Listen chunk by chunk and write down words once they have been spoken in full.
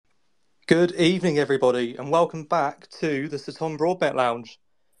Good evening, everybody, and welcome back to the Sutton Broadbent Lounge.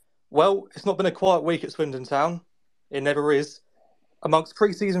 Well, it's not been a quiet week at Swindon Town. It never is. Amongst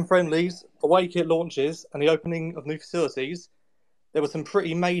pre-season friendlies, away kit launches, and the opening of new facilities, there were some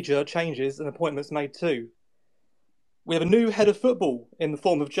pretty major changes and appointments made too. We have a new head of football in the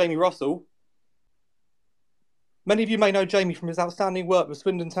form of Jamie Russell. Many of you may know Jamie from his outstanding work with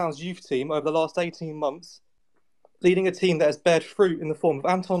Swindon Town's youth team over the last 18 months, leading a team that has bared fruit in the form of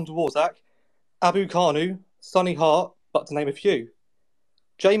Anton Dvorak, Abu Kanu, Sonny Hart, but to name a few.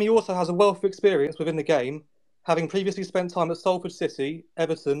 Jamie also has a wealth of experience within the game, having previously spent time at Salford City,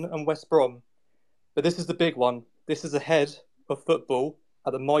 Everton and West Brom. But this is the big one. This is the head of football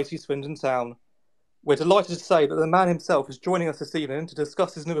at the mighty Swindon Town. We're delighted to say that the man himself is joining us this evening to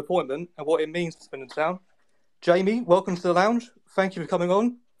discuss his new appointment and what it means for Swindon Town. Jamie, welcome to the lounge. Thank you for coming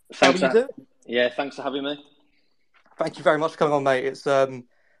on. Thanks for having me. Thank you very much for coming on, mate.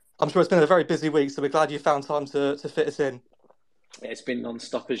 I'm sure it's been a very busy week, so we're glad you found time to fit us in. It's been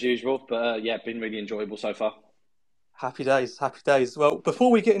non-stop as usual, but been really enjoyable so far. Happy days, happy days. Well,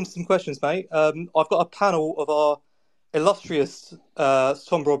 before we get into some questions, mate, I've got a panel of our illustrious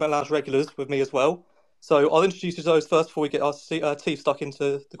Tom Broadbent Lounge regulars with me as well. So I'll introduce you to those first before we get our teeth stuck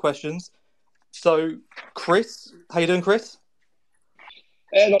into the questions. So, Chris, how you doing, Chris?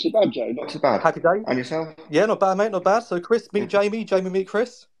 Not too bad, Joe. Not too bad. Happy day. And yourself? Yeah, not bad, mate. Not bad. So, Chris, meet Jamie. Jamie, meet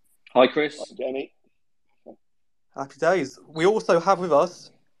Chris. Hi, Chris. Hi, Jamie. Happy days. We also have with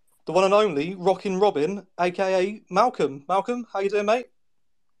us the one and only Rockin' Robin, aka Malcolm. Malcolm, how you doing, mate?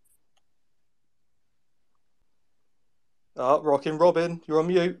 Rockin' Robin, you're on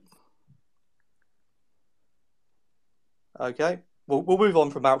mute. Okay, we'll move on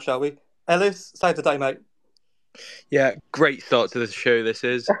from Malc, shall we? Ellis, say the day, mate. Yeah, great start to the show. This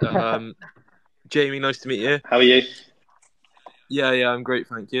is Jamie. Nice to meet you. How are you? Yeah, I'm great,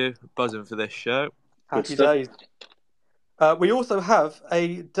 thank you. Buzzing for this show. Happy days. We also have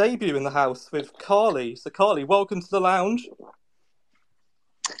a debut in the house with Carly. So, Carly, welcome to the lounge.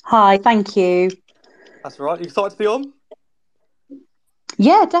 Hi, thank you. That's right. You excited to be on?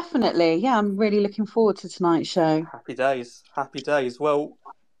 Yeah, definitely. Yeah, I'm really looking forward to tonight's show. Happy days. Happy days. Well,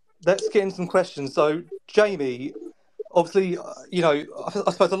 let's get into some questions. So, Jamie, obviously,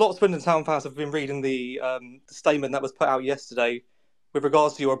 I suppose a lot of Swindon Town fans have been reading the statement that was put out yesterday with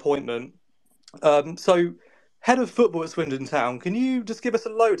regards to your appointment. So, head of football at Swindon Town, can you just give us a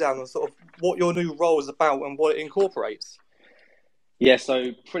lowdown on sort of what your new role is about and what it incorporates? Yeah,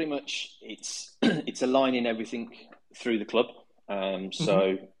 so pretty much it's aligning everything through the club.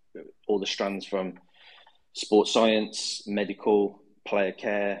 So all the strands from sports science, medical, player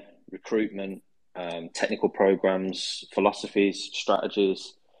care, recruitment, technical programs, philosophies,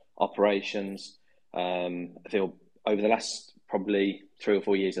 strategies, operations. I feel over the last probably 3 or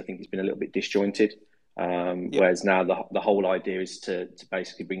 4 years, I think it's been a little bit disjointed. Whereas now the whole idea is to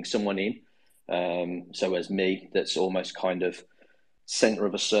basically bring someone in, so as me, that's almost kind of center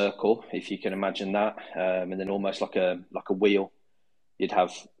of a circle, if you can imagine that, and then almost like a wheel. You'd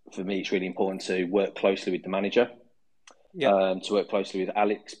have, for me, it's really important to work closely with the manager, to work closely with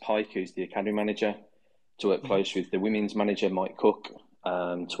Alex Pike, who's the academy manager, to work closely with the women's manager, Mike Cook,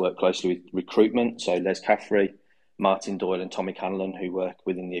 to work closely with recruitment, so Les Caffrey, Martin Doyle and Tommy Canlon, who work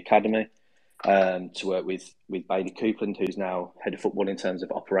within the academy, to work with Bailey Coupland, who's now head of football in terms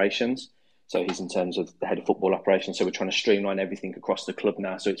of operations. So he's in terms of the head of football operations. So we're trying to streamline everything across the club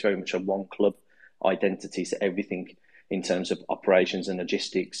now. So it's very much a one club identity. So everything in terms of operations and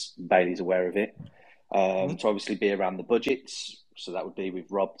logistics, Bailey's aware of it. To obviously be around the budgets. So that would be with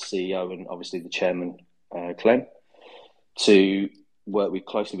Rob, the CEO, and obviously the chairman, Clem. To work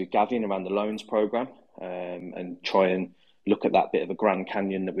closely with Gavin around the loans programme, and try and look at that bit of a Grand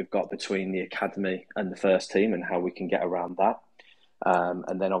Canyon that we've got between the academy and the first team and how we can get around that.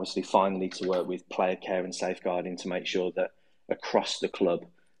 And then obviously finally to work with player care and safeguarding to make sure that across the club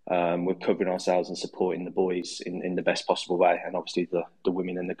we're covering ourselves and supporting the boys in the best possible way, and obviously the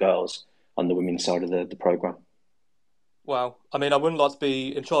women and the girls on the women's side of the programme. Wow. I mean, I wouldn't like to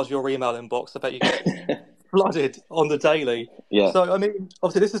be in charge of your email inbox. I bet you get flooded on the daily. Yeah. So, I mean,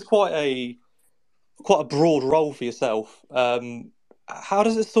 obviously this is quite a broad role for yourself. How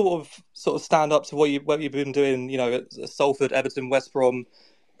does it sort of stand up to what you've been doing, at Salford, Everton, West Brom?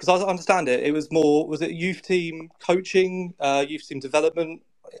 Because I understand was it youth team coaching, youth team development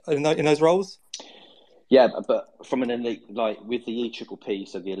in those roles? Yeah, but from an elite, like with the EPPP,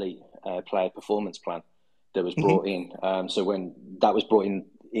 so the elite player performance plan that was brought in. So when that was brought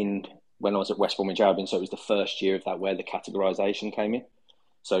in when I was at West Bromwich Albion, so it was the first year of that where the categorisation came in.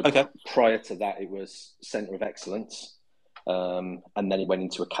 So prior to that, it was centre of excellence. and then it went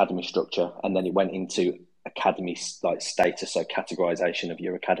into academy structure, and then it went into academy like status, so categorization of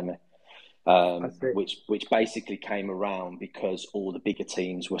your academy, which basically came around because all the bigger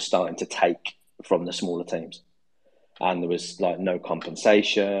teams were starting to take from the smaller teams, and there was like no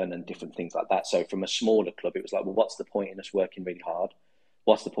compensation and different things like that. So from a smaller club, it was like, well, what's the point in us working really hard?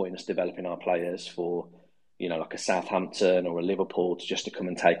 What's the point in us developing our players for, like a Southampton or a Liverpool just to come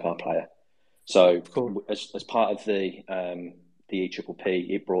and take our player? So as part of the EPPP,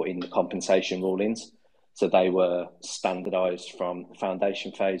 it brought in the compensation rulings. So they were standardised from the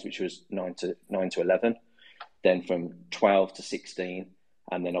foundation phase, which was 9 to 11, then from 12 to 16,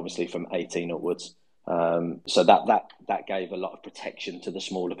 and then obviously from 18 upwards. So that gave a lot of protection to the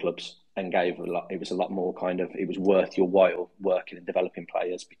smaller clubs, and gave a lot. It was a lot more it was worth your while working and developing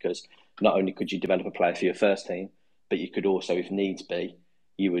players, because not only could you develop a player for your first team, but you could also, if needs be,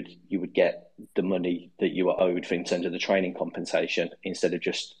 you would get the money that you were owed for in terms of the training compensation, instead of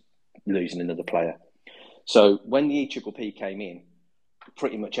just losing another player. So when the EPPP came in,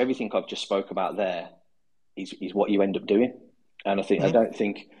 pretty much everything I've just spoke about there is what you end up doing. And I don't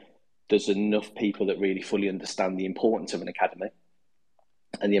think there's enough people that really fully understand the importance of an academy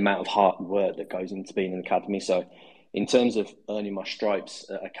and the amount of hard work that goes into being an academy. So in terms of earning my stripes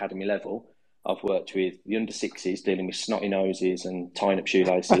at academy level, I've worked with the under-6s, dealing with snotty noses and tying up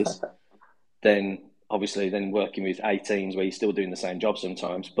shoelaces. Then working with 18s, where you're still doing the same job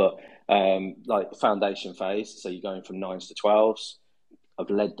sometimes, but like the foundation phase, so you're going from 9s to 12s. I've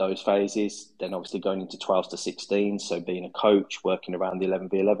led those phases, then obviously going into 12s to 16s, so being a coach, working around the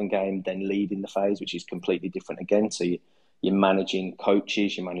 11v11 game, then leading the phase, which is completely different again. So you're managing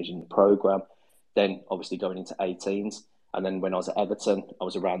coaches, you're managing the programme, then obviously going into 18s. And then when I was at Everton, I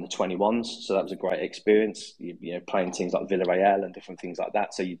was around the 21s, so that was a great experience. Playing teams like Villarreal and different things like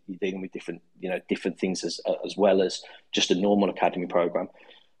that. So you're dealing with different things as well as just a normal academy programme.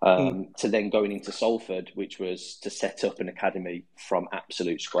 To then going into Salford, which was to set up an academy from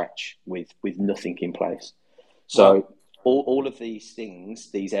absolute scratch with nothing in place. So all of these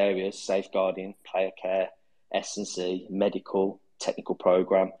things, these areas, safeguarding, player care, S&C, medical, technical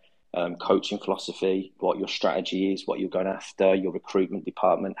programme, coaching philosophy, what your strategy is, what you're going after, your recruitment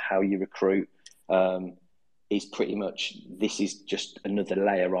department, how you recruit, is pretty much, this is just another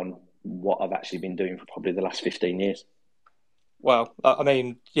layer on what I've actually been doing for probably the last 15 years. Wow. I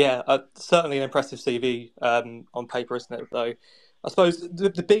mean, yeah, certainly an impressive CV on paper, isn't it? Though, I suppose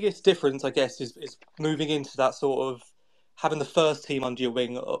the biggest difference, I guess, is moving into that sort of having the first team under your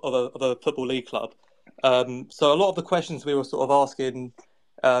wing of a football league club. So a lot of the questions we were sort of asking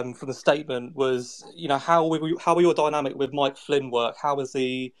from the statement was, how will your dynamic with Mike Flynn work? How is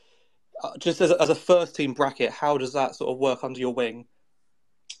the just as a first team bracket? How does that sort of work under your wing?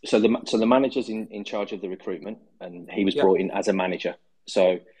 So the manager's in charge of the recruitment, and he was brought in as a manager.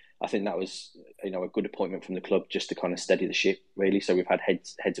 So I think that was a good appointment from the club, just to kind of steady the ship, really. So we've had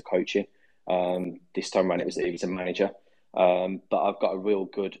heads of coaching. This time around, it was a manager. But I've got a real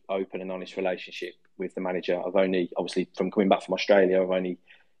good, open and honest relationship with the manager. I've obviously, from coming back from Australia, I've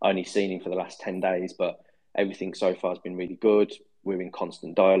only seen him for the last 10 days, but everything so far has been really good. We're in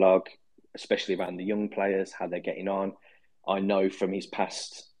constant dialogue, especially around the young players, how they're getting on. I know from his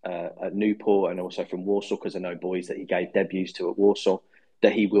past at Newport, and also from Warsaw, because I know boys that he gave debuts to at Warsaw,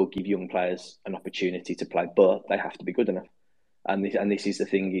 that he will give young players an opportunity to play, but they have to be good enough. And this is the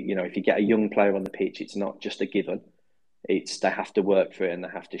thing, if you get a young player on the pitch, it's not just a given. They have to work for it, and they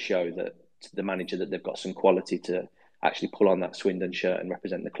have to show that to the manager that they've got some quality to actually pull on that Swindon shirt and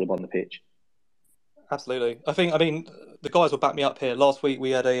represent the club on the pitch. Absolutely. I mean, the guys will back me up here. Last week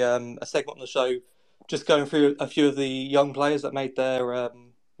we had a segment on the show just going through a few of the young players that made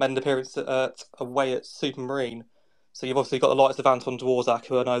an appearance away at Supermarine. So you've obviously got the likes of Anton Dvorak,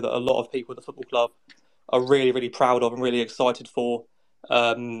 who I know that a lot of people at the football club are really, really proud of and really excited for.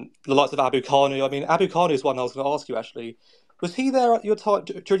 The likes of Abu Kanu. I mean, Abu Kanu is one I was going to ask you, actually. Was he there at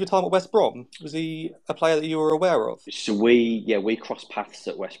during your time at West Brom? Was he a player that you were aware of? So we crossed paths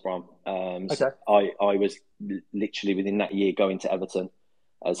at West Brom. Okay. So I was literally within that year going to Everton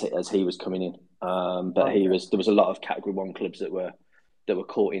as he was coming in. But there was a lot of Category 1 clubs that were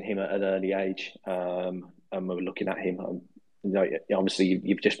courting him at an early age, and we were looking at him. Obviously,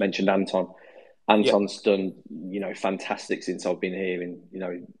 you've just mentioned Anton. Anton's done fantastic since I've been here.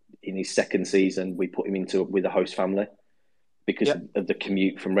 In his second season, we put him with a host family because of the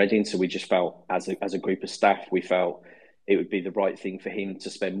commute from Reading. So we just felt, as a group of staff, we felt it would be the right thing for him to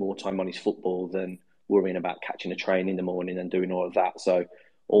spend more time on his football than worrying about catching a train in the morning and doing all of that. So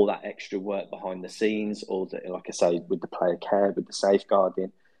all that extra work behind the scenes, like I say, with the player care, with the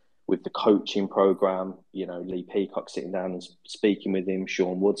safeguarding, with the coaching program. Lee Peacock sitting down and speaking with him,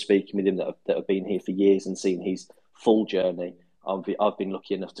 Sean Wood speaking with him, that have been here for years and seen his full journey. I've been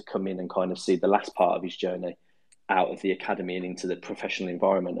lucky enough to come in and kind of see the last part of his journey out of the academy and into the professional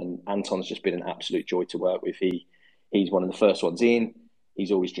environment. And Anton's just been an absolute joy to work with. He's one of the first ones in.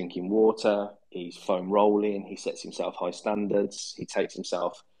 He's always drinking water. He's foam rolling. He sets himself high standards. He takes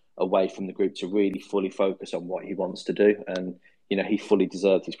himself away from the group to really fully focus on what he wants to do. And, he fully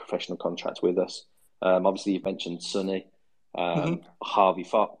deserved his professional contract with us. Obviously, you've mentioned Sonny, Harvey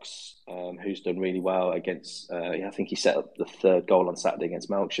Fox, who's done really well against, I think he set up the third goal on Saturday against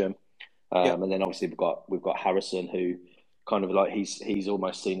Melksham. And then obviously we've got Harrison, who kind of like, he's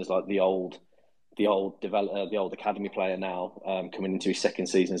almost seen as like the old developer, the old academy player now, coming into his second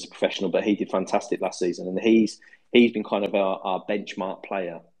season as a professional. But he did fantastic last season, and he's been kind of our benchmark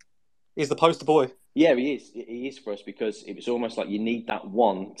player. He's the poster boy. Yeah, he is. He is for us, because it was almost like you need that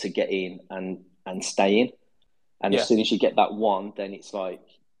one to get in and stay in. And as soon as you get that one, then it's like,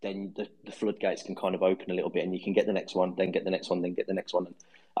 then the floodgates can kind of open a little bit, and you can get the next one, then get the next one, then get the next one. And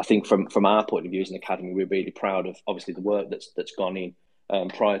I think from our point of view as an academy, we're really proud of obviously the work that's gone in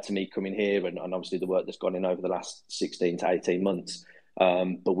prior to me coming here, and obviously the work that's gone in over the last 16 to 18 months.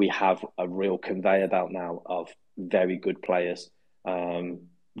 But we have a real conveyor belt now of very good players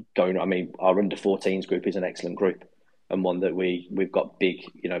going. I mean, our under-14s group is an excellent group, and one that we've got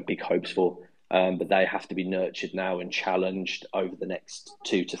big hopes for. But they have to be nurtured now and challenged over the next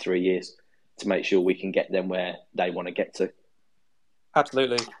 2 to 3 years to make sure we can get them where they want to get to.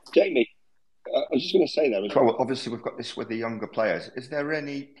 Absolutely. Jamie, I was just going to say that as well. Obviously, we've got this with the younger players. Is there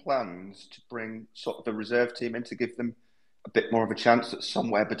any plans to bring sort of the reserve team in to give them a bit more of a chance at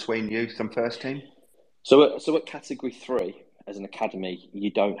somewhere between youth and first team? So at category 3, as an academy,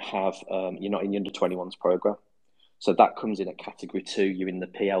 you don't have, you're not in the under-21s programme. So that comes in at category 2. You're in the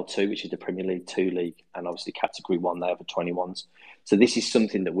PL2, which is the Premier League 2 league, and obviously category 1, they have the 21s. So this is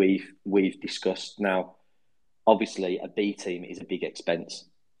something that we've discussed now. Obviously, a B team is a big expense.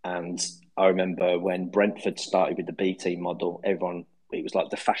 And I remember when Brentford started with the B team model, it was like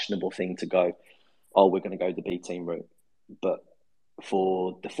the fashionable thing to go, oh, we're going to go the B team route. But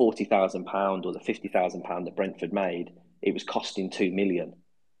for the £40,000 or the £50,000 that Brentford made, it was costing £2 million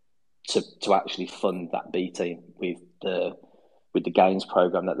to actually fund that B team with the games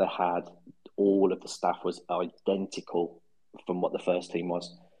program that they had. All of the staff was identical from what the first team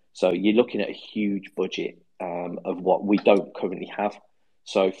was. So you're looking at a huge budget of what we don't currently have.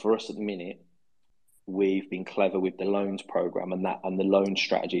 So for us at the minute, we've been clever with the loans program, and the loan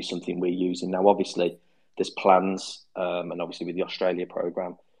strategy is something we're using now. Obviously, there's plans, and obviously with the Australia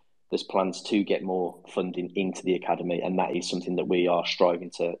program, there's plans to get more funding into the academy, and that is something that we are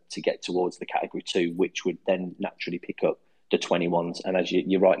striving to get towards the category 2, which would then naturally pick up the 21s. And as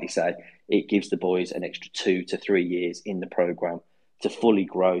you rightly say, it gives the boys an extra 2 to 3 years in the program to fully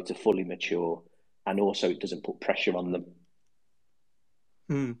grow, to fully mature, and also it doesn't put pressure on them.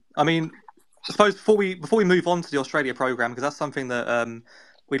 I mean, I suppose before we move on to the Australia program, because that's something that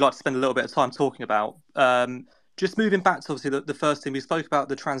we'd like to spend a little bit of time talking about. Just moving back to obviously the first team, we spoke about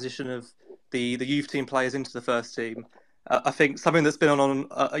the transition of the youth team players into the first team. I think something that's been on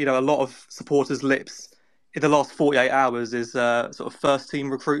a lot of supporters' lips in the last 48 hours is sort of first team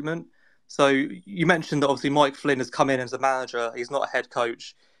recruitment. So you mentioned that obviously Mike Flynn has come in as a manager. He's not a head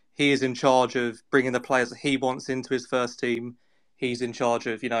coach. He is in charge of bringing the players that he wants into his first team. He's in charge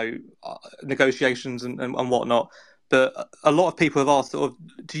of, negotiations and whatnot. But a lot of people have asked, sort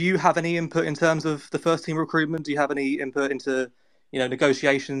of, do you have any input in terms of the first team recruitment? Do you have any input into,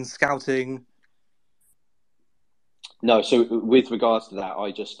 negotiations, scouting? No. So with regards to that,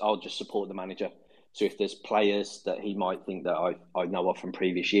 I'll just support the manager. So if there's players that he might think that I know of from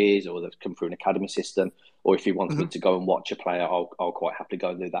previous years, or that's come through an academy system, or if he wants me to go and watch a player, I'll quite happily go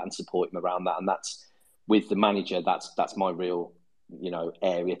and do that and support him around that. And that's with the manager. That's my real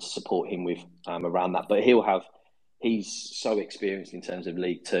area to support him with around that. But he's so experienced in terms of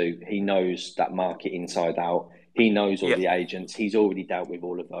League Two. He knows that market inside out. He knows all the agents. He's already dealt with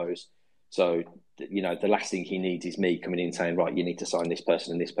all of those. So the last thing he needs is me coming in saying, right, you need to sign this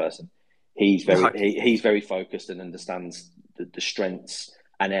person and this person. He's very focused and understands the strengths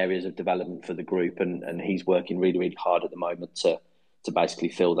and areas of development for the group, and he's working really, really hard at the moment to basically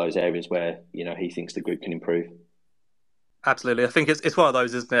fill those areas where he thinks the group can improve. Absolutely. I think it's one of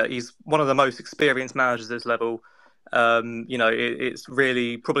those, isn't it? He's one of the most experienced managers at this level. It's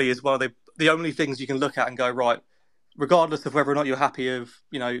really probably is one of the only things you can look at and go, right, regardless of whether or not you're happy of,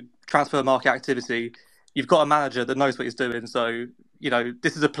 transfer market activity, you've got a manager that knows what he's doing. So,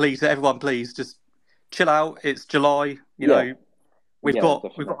 this is a plea to everyone, please just chill out. It's July, Yeah, we've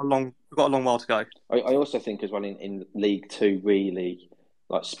definitely. got a long while to go. I also think as well in League Two, really,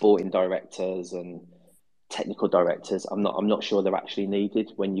 like sporting directors and technical directors, I'm not sure they're actually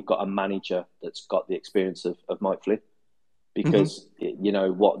needed when you've got a manager that's got the experience of Mike Flynn. Hmm. Because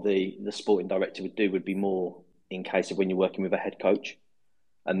what the sporting director would do would be more in case of when you're working with a head coach,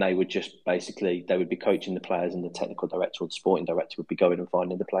 and they would just basically they would be coaching the players, and the technical director or the sporting director would be going and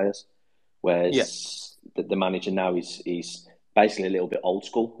finding the players. Yeah. Whereas the manager now is basically a little bit old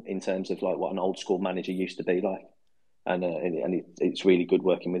school in terms of like what an old school manager used to be like, and it's really good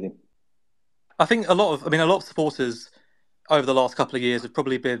working with him. I think a lot of supporters over the last couple of years have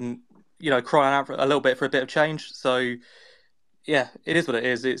probably been, crying out for a little bit for a bit of change. So yeah, it is what it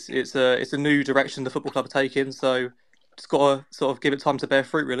is. It's a new direction the football club are taking. So just got to sort of give it time to bear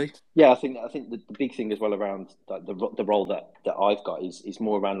fruit, really. Yeah, I think the big thing as well around like the role that I've got is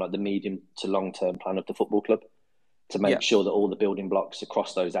more around like the medium to long term plan of the football club to Yeah. make sure that all the building blocks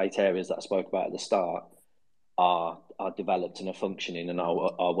across those 8 areas that I spoke about at the start are developed and are functioning and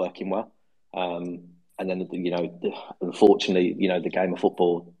are working well. And then unfortunately, the game of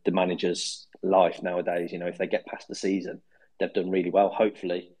football, the manager's life nowadays, if they get past the season, they've done really well.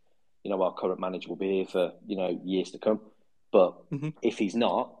 Hopefully, our current manager will be here for years to come. But Hmm. if he's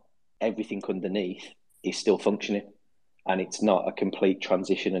not, everything underneath is still functioning, and it's not a complete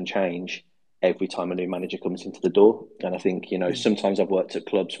transition and change every time a new manager comes into the door. And I think sometimes I've worked at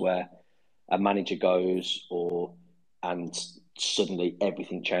clubs where a manager goes and suddenly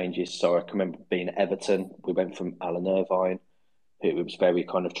everything changes. So I can remember being at Everton. We went from Alan Irvine, who was very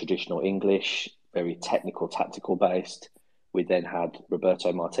kind of traditional English, very technical, tactical based. We then had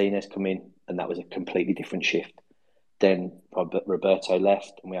Roberto Martinez come in, and that was a completely different shift. Then Roberto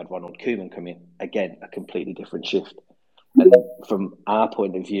left, and we had Ronald Koeman come in. Again, a completely different shift. And from our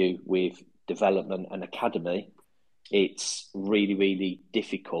point of view, with development and academy, it's really, really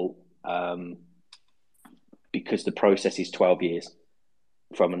difficult because the process is 12 years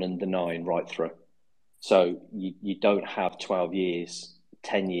from an under 9 right through. So you don't have 12 years,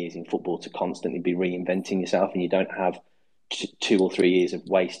 10 years in football to constantly be reinventing yourself, and you don't have 2 or 3 years of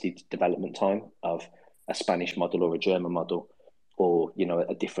wasted development time of a Spanish model or a German model or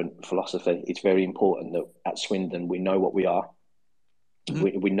a different philosophy. It's very important that at Swindon we know what we are.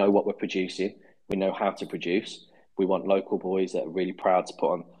 Mm-hmm. We know what we're producing. We know how to produce. We want local boys that are really proud to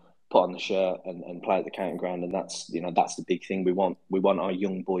put on the shirt and play at the counting ground, and that's the big thing. We want our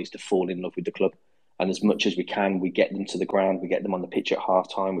young boys to fall in love with the club, and as much as we can, we get them to the ground. We get them on the pitch at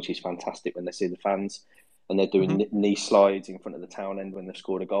half time, which is fantastic when they see the fans, and they're doing knee slides in front of the town end when they've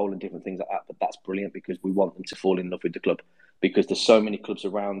scored a goal and different things like that. But that's brilliant because we want them to fall in love with the club, because there's so many clubs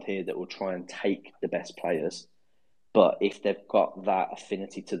around here that will try and take the best players. But if they've got that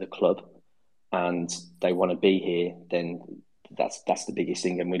affinity to the club and they want to be here, then that's the biggest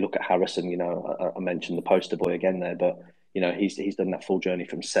thing. And we look at Harrison, I mentioned the poster boy again there, but he's done that full journey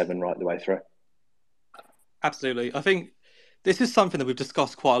from 7 right the way through. Absolutely. I think this is something that we've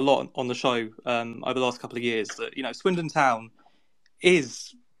discussed quite a lot on the show over the last couple of years, that, Swindon Town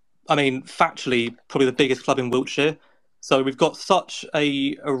is, factually, probably the biggest club in Wiltshire. So we've got such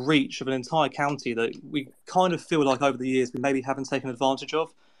a reach of an entire county that we kind of feel like over the years we maybe haven't taken advantage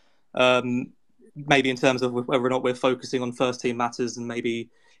of. Maybe in terms of whether or not we're focusing on first team matters and maybe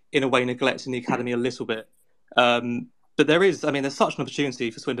in a way neglecting the academy a little bit. But there's such an opportunity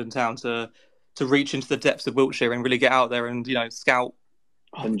for Swindon Town to reach into the depths of Wiltshire and really get out there and scout,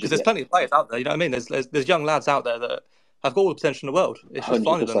 because there's plenty of players out there. You know what I mean? There's young lads out there that have got all the potential in the world. It's just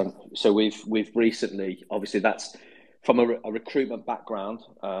finding them. 100%. So we've recently, obviously, that's from a recruitment background.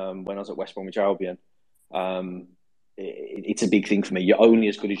 When I was at West Bromwich Albion, it's a big thing for me. You're only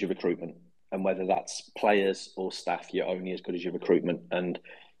as good as your recruitment, and whether that's players or staff, you're only as good as your recruitment. And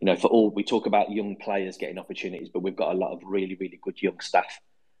we talk about young players getting opportunities, but we've got a lot of really, really good young staff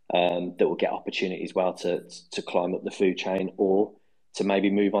that will get opportunities well to climb up the food chain or to maybe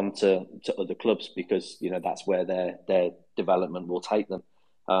move on to other clubs, because that's where their development will take them.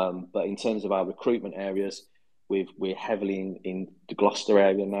 But in terms of our recruitment areas, we're heavily in the Gloucester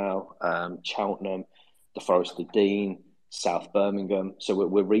area now, Cheltenham, the Forest of Dean, South Birmingham. So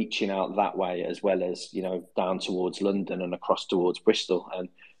we're reaching out that way, as well as down towards London and across towards Bristol, and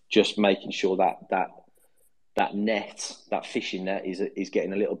just making sure that net, that fishing net, is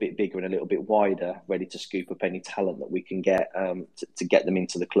getting a little bit bigger and a little bit wider, ready to scoop up any talent that we can get to get them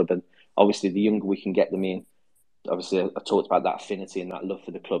into the club. And obviously, the younger we can get them in, obviously, I talked about that affinity and that love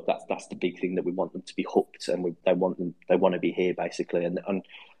for the club. That's the big thing, that we want them to be hooked, and they want to be here basically. And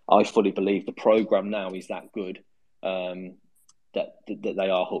I fully believe the program now is that good that they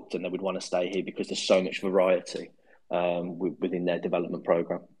are hooked and they would want to stay here, because there's so much variety within their development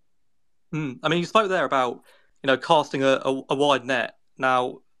program. I mean, you spoke there about casting a wide net.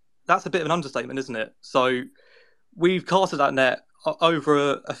 Now, that's a bit of an understatement, isn't it? So we've casted that net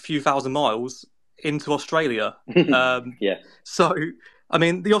over a few thousand miles into Australia. Yeah. So, I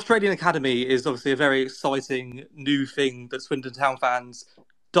mean, the Australian Academy is obviously a very exciting new thing that Swindon Town fans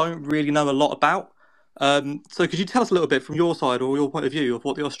don't really know a lot about. So could you tell us a little bit from your side or your point of view of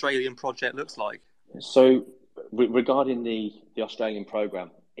what the Australian project looks like? So regarding the Australian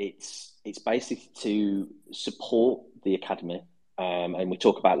program, it's basically to support the academy, and we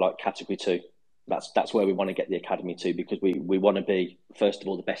talk about like category 2. That's where we want to get the academy to, because we want to be, first of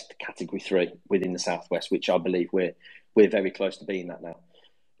all, the best category 3 within the Southwest, which I believe we're very close to being that now.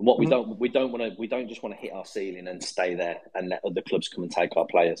 And what we don't just want to hit our ceiling and stay there and let other clubs come and take our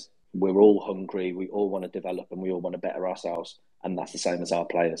players. We're all hungry, we all want to develop, and we all want to better ourselves, and that's the same as our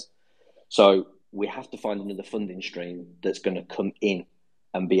players. So we have to find another funding stream that's going to come in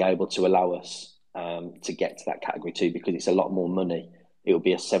and be able to allow us to get to that category 2, because it's a lot more money. It will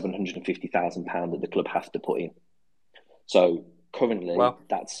be a £750,000 that the club have to put in. So currently, Wow.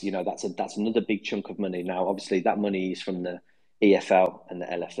 that's another big chunk of money. Now, obviously, that money is from the EFL and the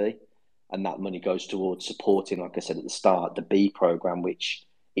LFE, and that money goes towards supporting, like I said at the start, the B program, which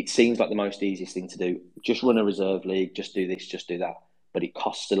it seems like the most easiest thing to do. Just run a reserve league, just do this, just do that. But it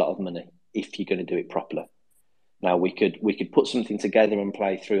costs a lot of money if you're going to do it properly. Now, we could put something together and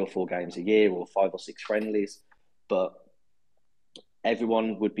play 3 or 4 games a year, or 5 or 6 friendlies, but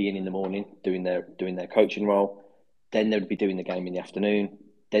everyone would be in the morning doing their coaching role. Then they would be doing the game in the afternoon.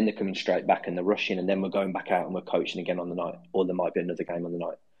 Then they're coming straight back and they're rushing, and then we're going back out and we're coaching again on the night, or there might be another game on the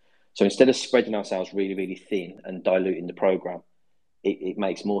night. So instead of spreading ourselves really, really thin and diluting the program, it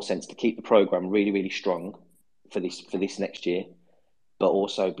makes more sense to keep the program really, really strong for this next year, but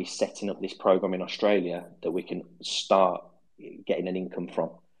also be setting up this program in Australia that we can start getting an income from,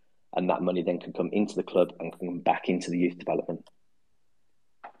 and that money then can come into the club and come back into the youth development.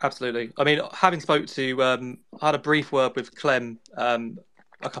 Absolutely. I mean, having spoke to, I had a brief word with Clem a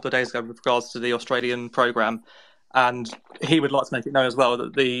couple of days ago with regards to the Australian program, and he would like to make it known as well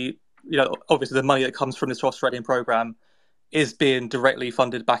that obviously the money that comes from this Australian program is being directly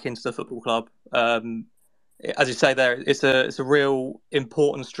funded back into the football club. As you say there, it's a real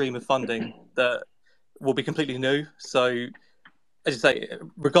important stream of funding that will be completely new. So, as you say,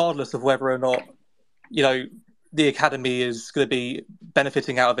 regardless of whether or not the academy is going to be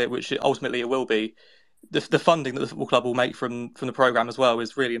benefiting out of it, which ultimately it will be, the funding that the football club will make from the program as well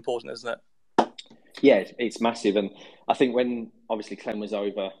is really important, isn't it? Yeah, it's massive. And I think when obviously Clem was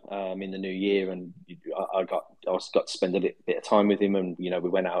over in the new year, and I got to spend a bit of time with him, and we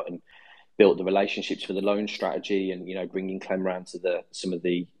went out and built the relationships for the loan strategy, and bringing Clem around to some of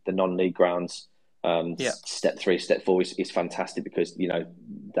the non-league grounds. Step 3, step 4 is fantastic, because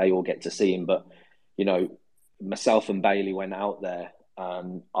they all get to see him. But myself and Bailey went out there.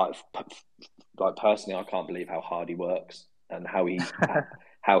 Personally, I can't believe how hard he works and how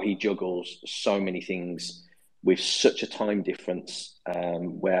he juggles so many things with such a time difference.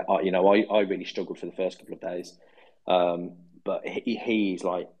 Where I really struggled for the first couple of days, but he's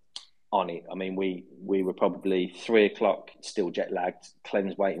like on it. I mean, we were probably 3 o'clock, still jet lagged.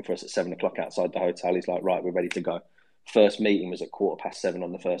 Clem's waiting for us at 7 o'clock outside the hotel. He's like, right, we're ready to go. First meeting was at 7:15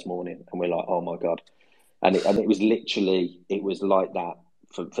 on the first morning, and we're like, oh my god. And it was literally, it was like that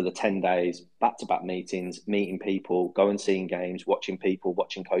for the 10 days, back-to-back meetings, meeting people, going seeing games, watching people,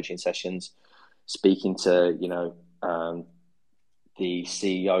 watching coaching sessions, speaking to, the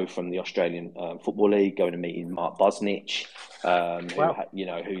CEO from the Australian Football League, going to meeting Mark Bosnich,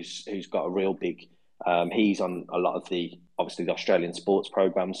 who's got a real big, he's on a lot of the Australian sports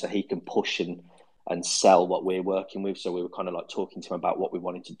programs, so he can push and sell what we're working with. So we were kind of like talking to him about what we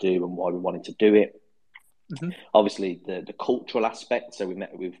wanted to do and why we wanted to do it. Mm-hmm. Obviously, the cultural aspect. So we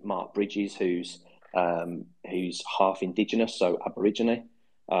met with Mark Bridges, who's half Indigenous, so Aborigine,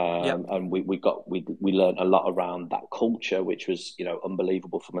 and we learned a lot around that culture, which was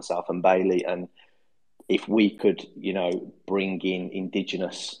unbelievable for myself and Bailey. And if we could bring in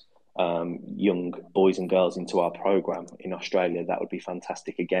Indigenous young boys and girls into our program in Australia, that would be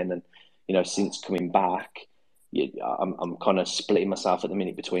fantastic again. And since coming back, I'm kind of splitting myself at the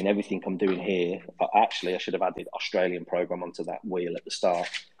minute between everything I'm doing here. Actually, I should have added Australian program onto that wheel at the start,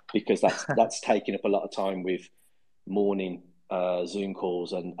 because that's taking up a lot of time with morning Zoom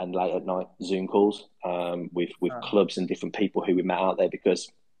calls and late at night Zoom calls with clubs and different people who we met out there,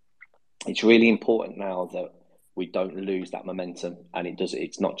 because it's really important now that we don't lose that momentum. And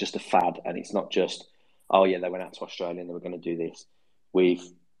it's not just a fad, and it's not just, oh yeah, they went out to Australia and they were going to do this.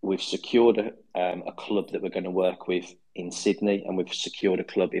 we've secured a club that we're going to work with in Sydney, and we've secured a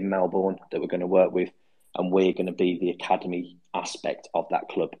club in Melbourne that we're going to work with, and we're going to be the academy aspect of that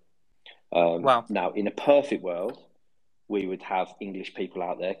club. Wow. Now, in a perfect world, we would have English people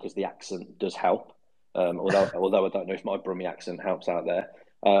out there because the accent does help. Although I don't know if my Brummie accent helps out there,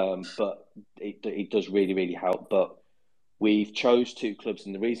 but it does really, really help. But we've chose 2 clubs,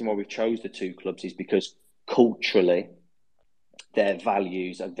 and the reason why we've chose the 2 clubs is because culturally, their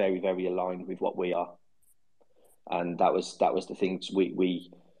values are very, very aligned with what we are, and that was the things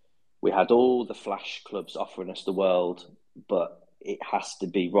we had all the flash clubs offering us the world, but it has to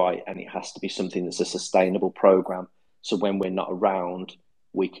be right, and it has to be something that's a sustainable program. So when we're not around,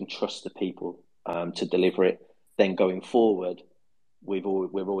 we can trust the people to deliver it. Then going forward, we're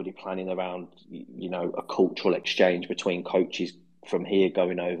already planning around, a cultural exchange between coaches from here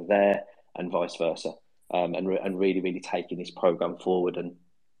going over there and vice versa, and really, really taking this program forward. And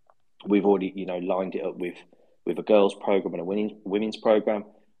we've already, lined it up with a girls program and a women's program,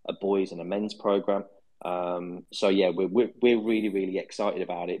 a boys and a men's program. So yeah, we're really, really excited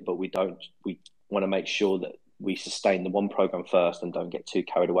about it, but we want to make sure that we sustain the one program first and don't get too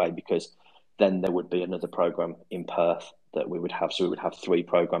carried away, because then there would be another program in Perth that we would have. So we would have 3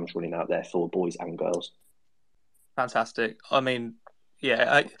 programs running out there for boys and girls. Fantastic. I mean,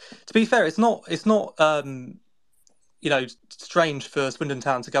 yeah. To be fair, it's not strange for Swindon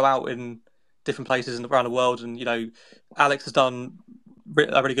Town to go out in different places and around the world. And Alex has done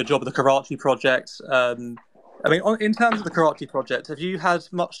a really good job with the Karachi project. I mean, in terms of the Karachi project, have you had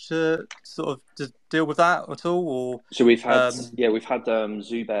much to sort of to deal with that at all? Or so we've had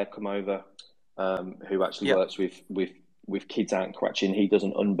Zubair come over, who actually works with kids out in Karachi, and he does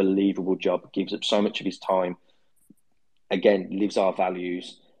an unbelievable job. Gives up so much of his time. Again, lives our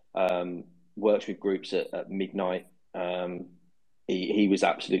values. Works with groups at midnight. He was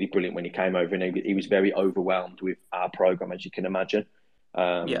absolutely brilliant when he came over, and he was very overwhelmed with our program, as you can imagine.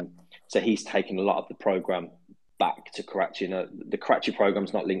 So he's taken a lot of the program back to Karachi. The Karachi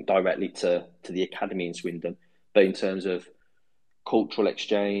program's not linked directly to the academy in Swindon, but in terms of cultural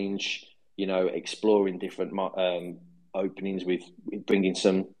exchange, exploring different openings with bringing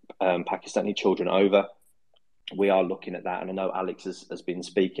some Pakistani children over, we are looking at that. And I know Alex has been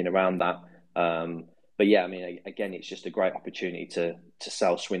speaking around that. But yeah, I mean, again, it's just a great opportunity to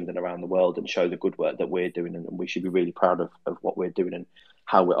sell Swindon around the world and show the good work that we're doing, and we should be really proud of what we're doing and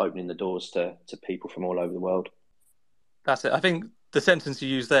how we're opening the doors to people from all over the world. That's it. I think the sentence you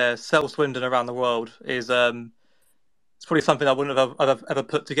used there, "sell Swindon around the world," is it's probably something I wouldn't have ever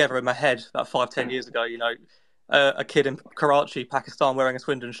put together in my head about 5-10 years ago. A kid in Karachi, Pakistan, wearing a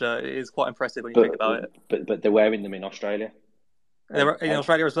Swindon shirt is quite impressive when you think about it. But they're wearing them in Australia. They're in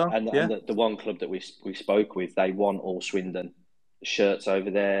Australia as well. And the one club that we spoke with, they want all Swindon shirts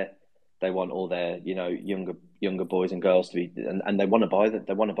over there. They want all their younger boys and girls to be, and they want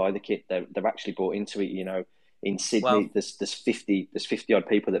to buy the kit. They're actually brought into it. In Sydney, wow. There's 50 odd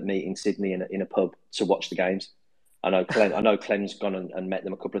people that meet in Sydney in a pub to watch the games. I know Clem's gone and met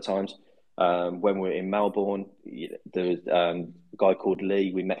them a couple of times. When we were in Melbourne, there was a guy called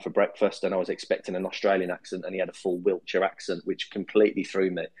Lee we met for breakfast, and I was expecting an Australian accent, and he had a full Wiltshire accent, which completely threw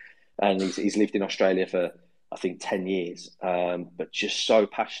me. And he's lived in Australia for, I think, 10 years, but just so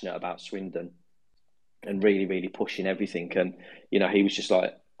passionate about Swindon and really, really pushing everything. And, he was just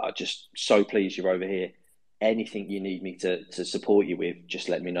like, I'm just so pleased you're over here. Anything you need me to support you with, just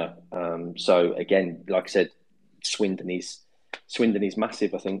let me know. So again, like I said, Swindon is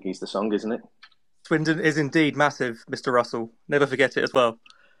massive, I think is the song, isn't it? Swindon is indeed massive, Mr. Russell. Never forget it as well.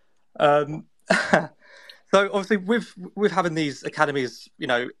 So obviously with having these academies,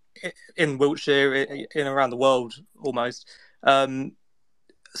 in Wiltshire, in around the world almost, something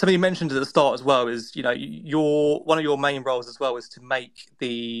you mentioned at the start as well is, one of your main roles as well is to make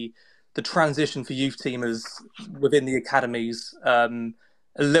the transition for youth teamers within the academies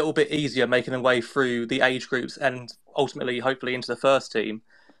a little bit easier, making their way through the age groups and ultimately, hopefully, into the first team.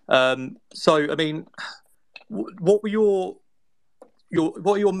 So, I mean, what were your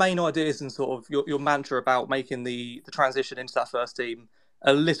main ideas and sort of your mantra about making the transition into that first team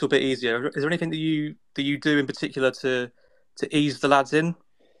a little bit easier? Is there anything that you do in particular to ease the lads in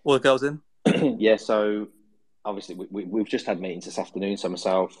or the girls in? Yeah, so obviously we've just had meetings this afternoon. So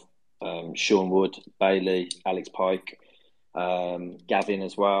myself, Sean Wood, Bailey, Alex Pike, Gavin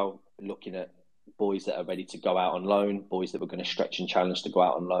as well, looking at boys that are ready to go out on loan, boys that were going to stretch and challenge to go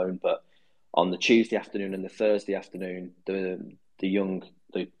out on loan. But on the Tuesday afternoon and the Thursday afternoon, the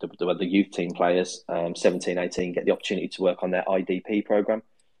youth team players, 17, 18, get the opportunity to work on their IDP program.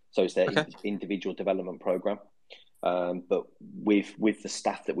 So it's their individual development program. But with the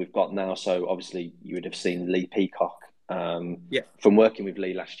staff that we've got now, so obviously you would have seen Lee Peacock from working with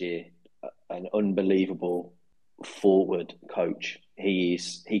Lee last year, an unbelievable forward coach.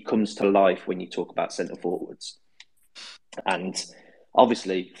 He comes to life when you talk about centre forwards. And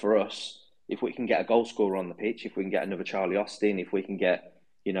obviously for us, if we can get a goal scorer on the pitch, if we can get another Charlie Austin, if we can get,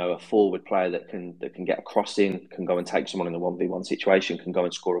 you know, a forward player that can get a cross in, can go and take someone in a 1v1 situation, can go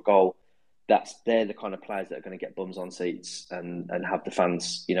and score a goal, they're the kind of players that are going to get bums on seats and have the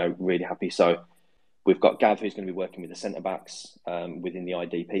fans, you know, really happy. So we've got Gav, who's going to be working with the centre-backs within the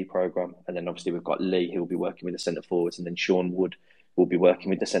IDP programme. And then obviously we've got Lee, who will be working with the centre-forwards. And then Sean Wood will be working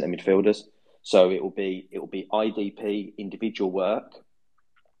with the centre midfielders. So it will be IDP individual work.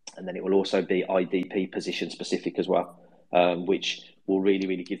 And then it will also be IDP position-specific as well, which will really,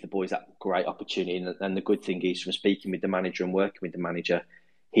 really give the boys that great opportunity. And the good thing is, from speaking with the manager and working with the manager,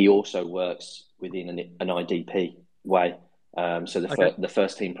 he also works within an IDP way. So the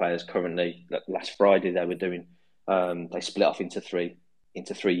first team players currently, last Friday they were doing, they split off into three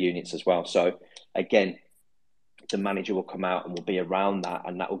units as well. So again, the manager will come out and will be around that,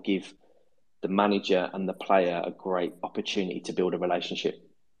 and that will give the manager and the player a great opportunity to build a relationship,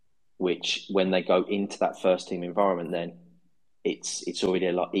 which when they go into that first team environment, then it's already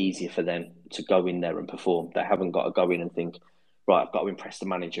a lot easier for them to go in there and perform. They haven't got to go in and think, right, I've got to impress the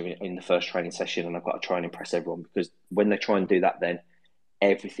manager in the first training session and I've got to try and impress everyone, because when they try and do that, then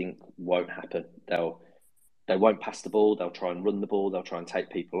everything won't happen. They won't pass the ball. They'll try and run the ball. They'll try and take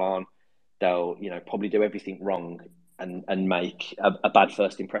people on. They'll, you know, probably do everything wrong and make a bad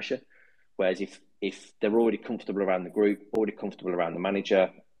first impression. Whereas if they're already comfortable around the group, already comfortable around the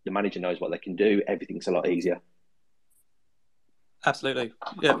manager knows what they can do, everything's a lot easier. Absolutely.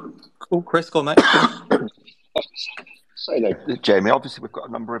 Yeah. Cool. Chris, go on, mate. So, Jamie, obviously we've got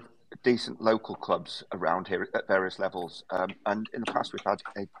a number of decent local clubs around here at various levels, and in the past we've had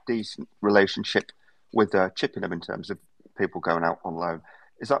a decent relationship with Chippenham in terms of people going out on loan.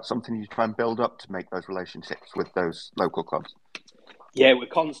 Is that something you try and build up to make those relationships with those local clubs? Yeah, we're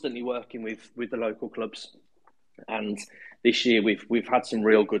constantly working with the local clubs, and this year we've had some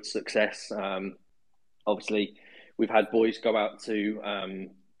real good success. Obviously, we've had boys go out to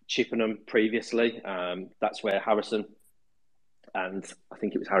Chippenham previously. That's where Harrison and I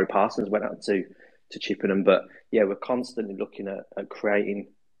think it was Harry Parsons went out to Chippenham. But yeah, we're constantly looking at creating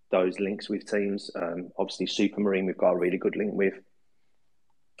those links with teams. Obviously, Supermarine we've got a really good link with,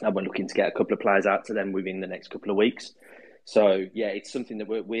 and we're looking to get a couple of players out to them within the next couple of weeks. So yeah, it's something that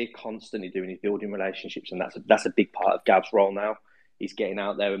we're constantly doing, is building relationships, and that's a big part of Gav's role now. He's getting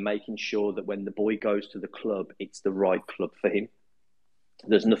out there and making sure that when the boy goes to the club, it's the right club for him.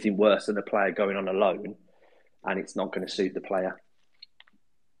 There's nothing worse than a player going on a loan and it's not going to suit the player.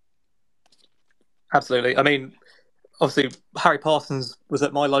 Absolutely. I mean, obviously, Harry Parsons was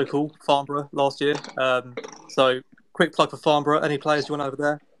at my local, Farnborough, last year. So, quick plug for Farnborough. Any players you want over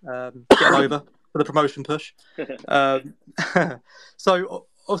there, get them over for the promotion push. So,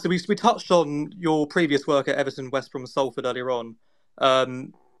 obviously, we touched on your previous work at Everton, West Brom, Salford earlier on.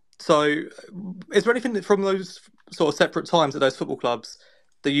 So, is there anything from those sort of separate times at those football clubs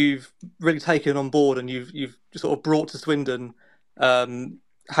that you've really taken on board and you've sort of brought to Swindon,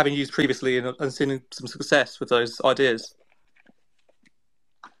 having used previously and seen some success with those ideas?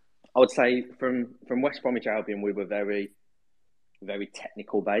 I would say from West Bromwich Albion, we were very, very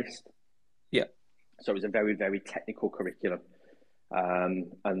technical based. Yeah. So it was a very, very technical curriculum.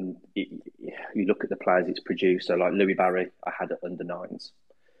 And you look at the players it's produced. So like Louis Barry, I had at under nines.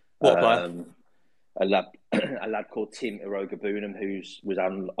 What player? A lad called Tim Iroga-Boonham, who was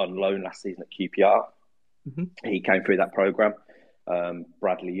on loan last season at QPR. Mm-hmm. He came through that programme.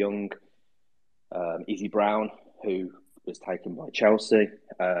 Bradley Young, Izzy Brown, who was taken by Chelsea,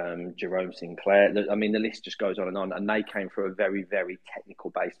 Jerome Sinclair. I mean, the list just goes on. And they came through a very, very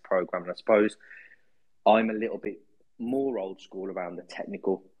technical-based programme. And I suppose I'm a little bit more old school around the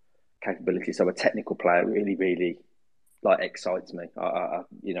technical capability. So a technical player really, really excites me.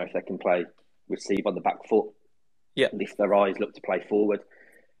 You know, if they can receive on the back foot, lift their eyes, look to play forward.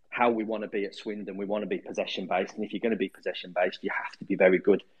 How we want to be at Swindon, we want to be possession based, and if you're going to be possession based, you have to be very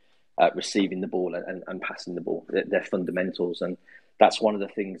good at receiving the ball and passing the ball. They're fundamentals, and that's one of the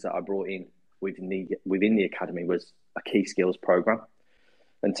things that I brought in within the academy was a key skills program,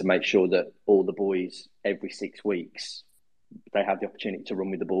 and to make sure that all the boys every 6 weeks they have the opportunity to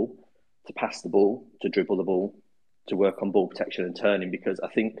run with the ball, to pass the ball, to dribble the ball, to work on ball protection and turning. Because I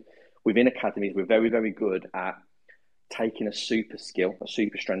think within academies we're very, very good at taking a super skill, a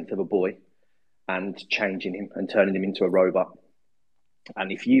super strength of a boy and changing him and turning him into a robot.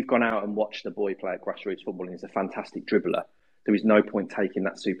 And if you've gone out and watched a boy play grassroots football and he's a fantastic dribbler, there is no point taking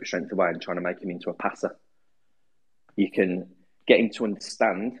that super strength away and trying to make him into a passer. You can get him to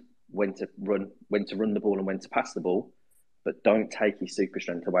understand when to run the ball and when to pass the ball, but don't take his super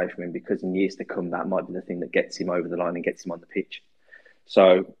strength away from him, because in years to come, that might be the thing that gets him over the line and gets him on the pitch.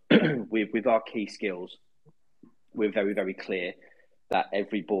 So with our key skills, we're very, very clear that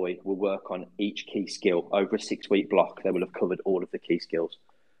every boy will work on each key skill over a 6-week block. They will have covered all of the key skills.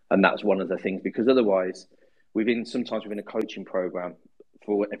 And that's one of the things, because otherwise, sometimes within a coaching program,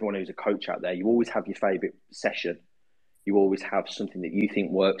 for everyone who's a coach out there, you always have your favourite session. You always have something that you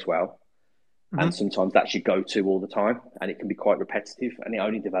think works well. Mm-hmm. And sometimes that's your go-to all the time. And it can be quite repetitive, and it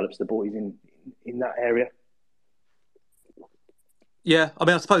only develops the boys in that area. Yeah, I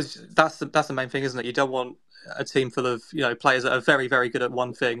mean, I suppose that's the main thing, isn't it? You don't want a team full of players that are very, very good at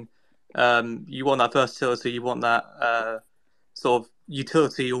one thing. You want that versatility. You want that sort of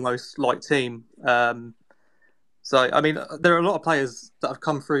utility, almost like team. So, I mean, there are a lot of players that have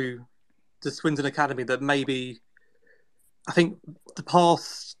come through the Swindon Academy that maybe, I think, the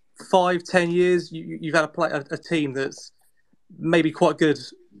past 5-10 years, you've had a team that's maybe quite good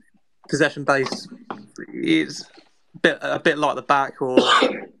possession based. It's a bit like the back, or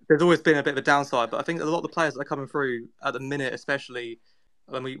there's always been a bit of a downside. But I think a lot of the players that are coming through at the minute, especially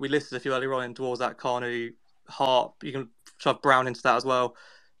when we listed a few earlier on in Dvorak, Carnu, Hart, you can shove Brown into that as well.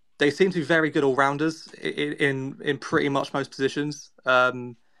 They seem to be very good all-rounders in pretty much most positions.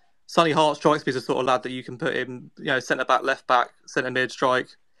 Sonny Hart strikes me as a sort of lad that you can put him, centre-back, left-back, centre-mid, strike,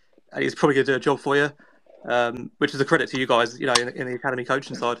 and he's probably going to do a job for you, which is a credit to you guys, in the academy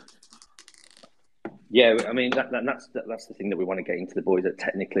coaching side. Yeah, I mean, that's the thing that we want to get into the boys, that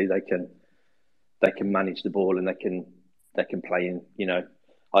technically they can manage the ball and they can play in,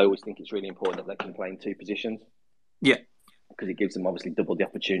 I always think it's really important that they can play in 2 positions. Yeah. Because it gives them obviously double the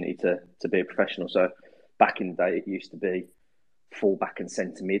opportunity to be a professional. So back in the day, it used to be full back and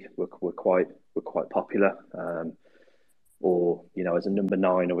centre mid were quite popular, or as a number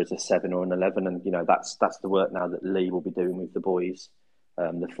 9 or as a 7 or an 11, and that's the work now that Lee will be doing with the boys,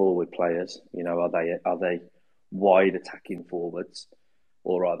 the forward players. Are they wide attacking forwards,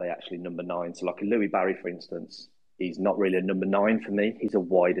 or are they actually number 9? So like a Louis Barry, for instance, he's not really a number 9 for me. He's a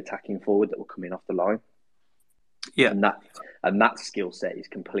wide attacking forward that will come in off the line. Yeah, and that skill set is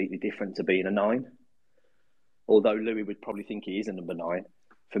completely different to being a 9. Although Louis would probably think he is a number 9.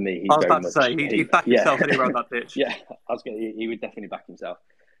 For me, he's very much. He'd back himself anywhere on that pitch. Yeah, he would definitely back himself.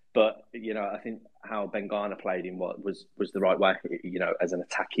 But I think how Ben Garner played him was the right way. As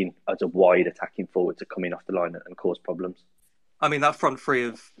a wide attacking forward to come in off the line and cause problems. I mean, that front three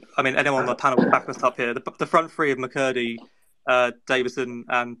of, anyone on the panel can back us up here. The front three of McCurdy, Davison,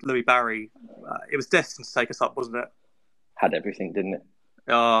 and Louis Barry, it was destined to take us up, wasn't it? Had everything, didn't it?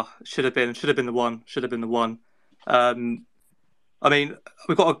 Should have been the one. Should have been the one.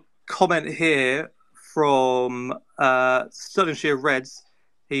 We've got a comment here from Stirlingshire Reds.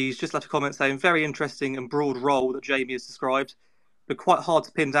 He's just left a comment saying, very interesting and broad role that Jamie has described, but quite hard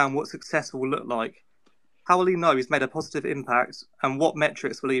to pin down what success will look like. How will he know he's made a positive impact, and what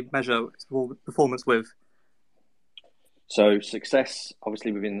metrics will he measure his performance with? So success,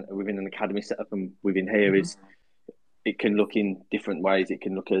 obviously within an academy setup and within here, is it can look in different ways. It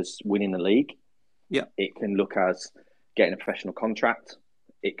can look as winning a league. Yeah. It can look as getting a professional contract.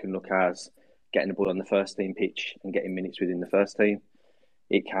 It can look as getting the ball on the first team pitch and getting minutes within the first team.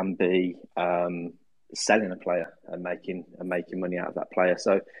 It can be selling a player and making money out of that player.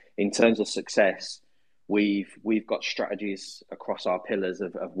 So in terms of success, we've got strategies across our pillars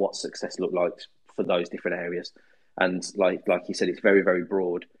of what success look like for those different areas. And like you said, it's very, very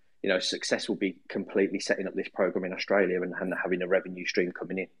broad. Success will be completely setting up this program in Australia and having a revenue stream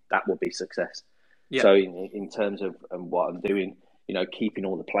coming in. That will be success. Yeah. So in terms of what I'm doing, keeping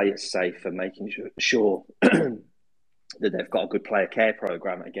all the players safe and making sure that they've got a good player care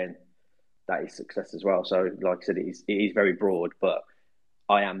program, again, that is success as well. So like I said, it is very broad, but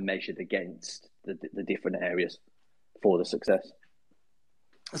I am measured against the different areas for the success.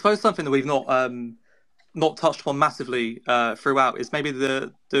 I suppose something that we've not touched on massively throughout is maybe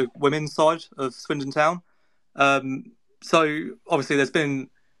the women's side of Swindon Town. So obviously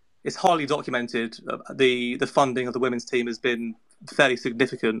it's highly documented. The funding of the women's team has been fairly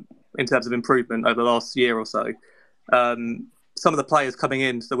significant in terms of improvement over the last year or so. Some of the players coming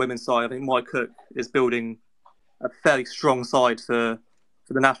into the women's side, I think Mike Cook is building a fairly strong side for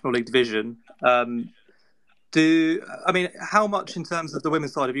the National League division. How much in terms of the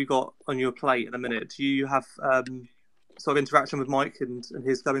women's side have you got on your plate at the minute? Do you have sort of interaction with Mike and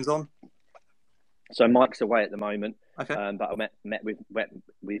his goings on? So Mike's away at the moment. Okay. But I met with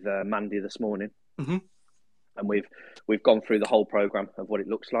Mandy this morning, Mm-hmm. and we've gone through the whole program of what it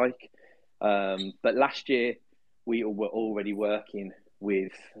looks like. But last year we were already working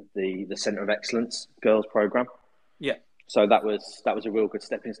with the Centre of Excellence girls program. Yeah. So that was a real good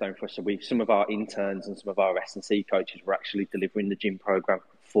stepping stone for us. So some of our interns and some of our S&C coaches were actually delivering the gym program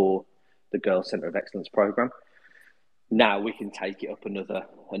for the girls Centre of Excellence program. Now we can take it up another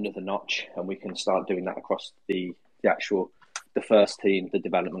notch, and we can start doing that across the first team, the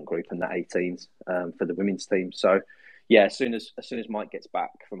development group, and the 18s for the women's team. So yeah, as soon as Mike gets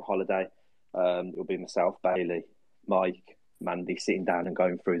back from holiday, it'll be myself, Bailey, Mike, Mandy sitting down and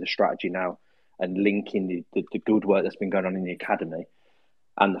going through the strategy now, and linking the good work that's been going on in the academy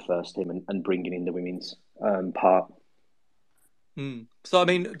and the first team, and bringing in the women's part. So, I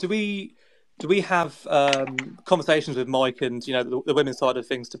mean, do we have conversations with Mike and the women's side of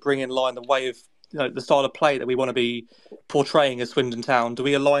things to bring in line the way of the style of play that we want to be portraying as Swindon Town? Do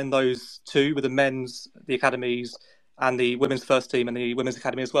we align those two with the men's, the academies, and the women's first team and the women's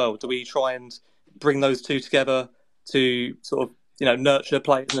academy as well? Do we try and bring those two together to sort of nurture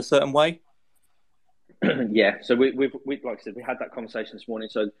players in a certain way? Yeah, so we've like I said, we had that conversation this morning.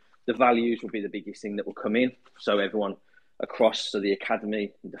 So the values will be the biggest thing that will come in. So everyone across, so the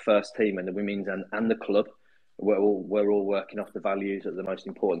academy, the first team, and the women's and the club, we're all working off the values as the most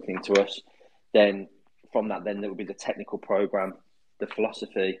important thing to us. Then from that, then there will be the technical program, the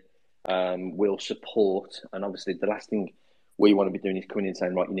philosophy. Will support, and obviously the last thing we want to be doing is coming in and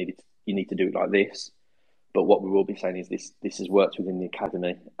saying, right, you need to do it like this. But what we will be saying is this has worked within the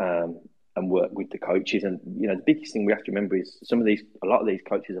academy. And work with the coaches, and the biggest thing we have to remember is a lot of these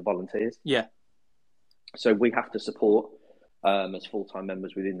coaches are volunteers. Yeah. So we have to support as full-time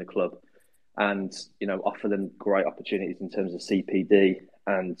members within the club, and offer them great opportunities in terms of CPD,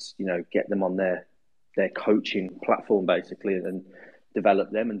 and get them on their coaching platform basically, and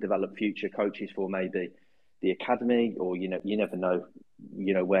develop them and develop future coaches for maybe the academy, or you never know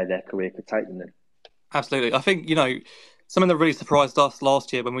where their career could take them then. Absolutely. I think something that really surprised us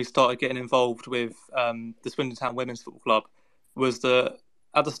last year when we started getting involved with the Swindon Town Women's Football Club was that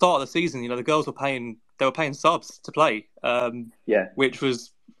at the start of the season, the girls were paying subs to play, which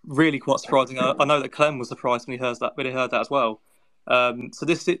was really quite surprising. I know that Clem was surprised when he heard that as well. So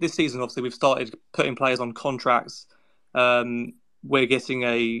this season, obviously, we've started putting players on contracts. We're getting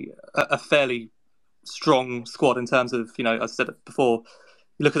a fairly strong squad in terms of, as I said before,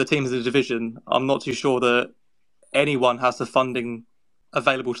 you look at the teams in the division, I'm not too sure that anyone has the funding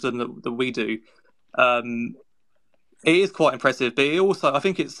available to them that we do. It is quite impressive, but I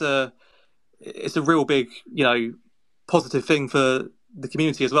think it's a real big, positive thing for the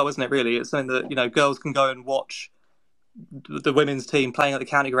community as well, isn't it? Really, it's something that girls can go and watch the women's team playing at the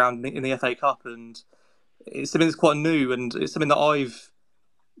county ground in the FA Cup, and it's something that's quite new, and it's something that I've,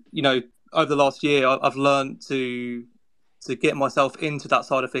 over the last year, I've learned to get myself into that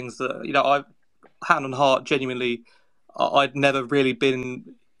side of things. That I, hand on heart, genuinely, I'd never really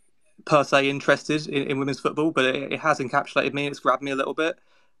been per se interested in women's football, but it has encapsulated me. It's grabbed me a little bit.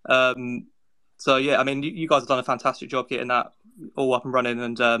 So yeah, I mean, you guys have done a fantastic job getting that all up and running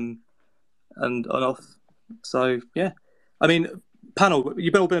and off. So yeah, I mean, panel,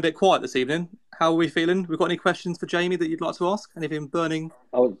 you've all been a bit quiet this evening. How are we feeling? We've got any questions for Jamie that you'd like to ask? Anything burning?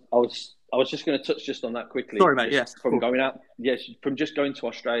 I was just going to touch just on that quickly. Sorry, mate. Yes. From just going to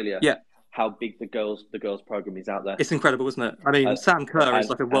Australia. Yeah. How big the girls program is out there. It's incredible, isn't it? I mean, Sam Kerr is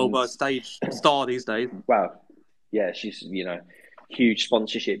like a worldwide stage star these days. Wow. Yeah, she's huge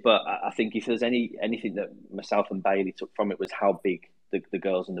sponsorship. But I think if there's anything that myself and Bailey took from it was how big the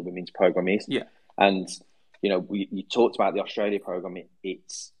girls and the women's program is. Yeah. And you talked about the Australia program.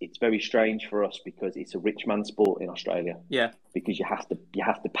 It's very strange for us because it's a rich man sport in Australia. Yeah. Because you have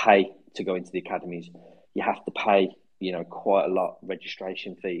to pay to go into the academies. You have to pay quite a lot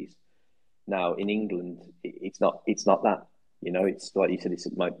registration fees. Now in England, it's not that. It's like you said.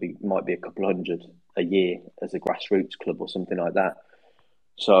 It might be a couple hundred a year as a grassroots club or something like that.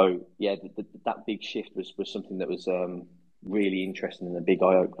 So yeah, that big shift was something that was really interesting and a big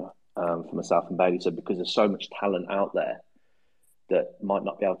eye opener for myself and Bailey. So because there's so much talent out there that might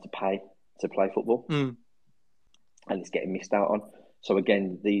not be able to pay to play football, and it's getting missed out on. So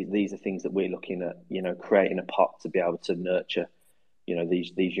again, these are things that we're looking at. Creating a pot to be able to nurture.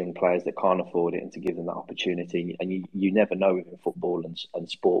 These young players that can't afford it, and to give them that opportunity. And you never know within football and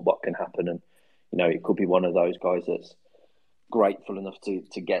sport what can happen. And it could be one of those guys that's grateful enough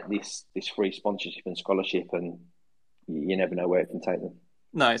to get this free sponsorship and scholarship, and you never know where it can take them.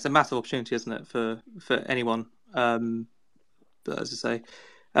 No, it's a massive opportunity, isn't it, for anyone? But as I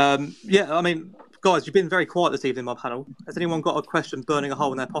say, yeah, I mean, Guys, you've been very quiet this evening, my panel. Has anyone got a question burning a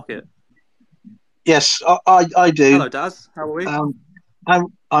hole in their pocket? Yes, I do. Hello, Daz. How are we?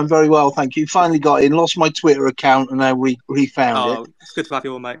 I'm very well, thank you. Finally got in, lost my Twitter account, and now refound it. It's good to have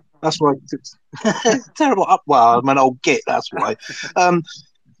you on, mate. That's why it's terrible. Well, I'm an old git, that's why.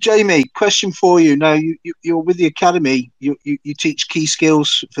 Jamie, question for you. Now, you're with the academy. You teach key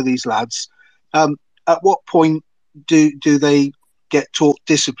skills for these lads. At what point do they get taught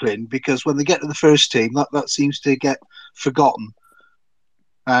discipline? Because when they get to the first team, that seems to get forgotten.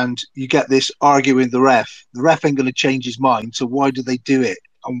 And you get this arguing the ref. The ref ain't going to change his mind, so why do they do it?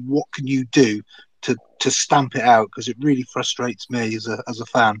 And what can you do to stamp it out? Because it really frustrates me as a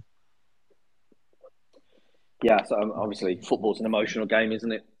fan. Yeah, so obviously football's an emotional game,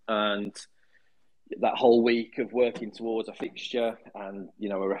 isn't it? And that whole week of working towards a fixture, and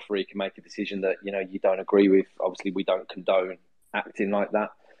a referee can make a decision that you don't agree with. Obviously, we don't condone acting like that.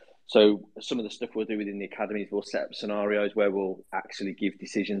 So some of the stuff we'll do within the academies, we'll set up scenarios where we'll actually give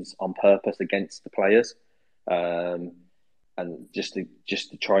decisions on purpose against the players, and just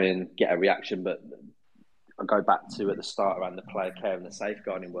to try and get a reaction. But I go back to at the start around the player care and the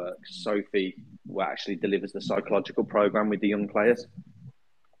safeguarding work. Sophie actually delivers the psychological program with the young players.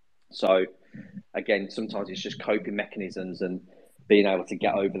 So again, sometimes it's just coping mechanisms and being able to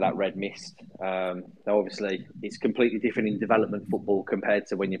get over that red mist. Now, obviously, it's completely different in development football compared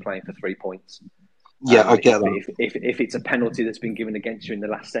to when you're playing for 3 points. Yeah, I get that. If it's a penalty that's been given against you in the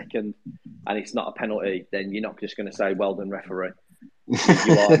last second and it's not a penalty, then you're not just going to say, well done, referee. Do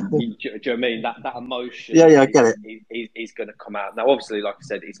you know what I mean? That emotion I get it. Is going to come out. Now, obviously, like I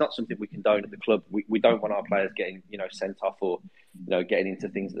said, it's not something we condone at the club. We don't want our players getting sent off or getting into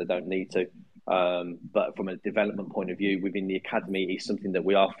things that they don't need to. But from a development point of view, within the academy, is something that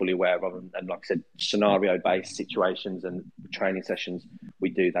we are fully aware of. And like I said, scenario-based situations and training sessions, we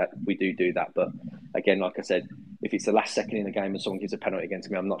do that. We do that. But again, like I said, if it's the last second in the game and someone gives a penalty against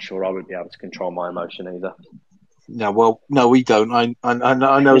me, I'm not sure I would be able to control my emotion either. No, we don't. I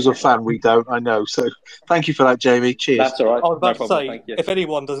know as a fan we don't. I know. So thank you for that, Jamie. Cheers. That's all right. I was about No to problem. say, if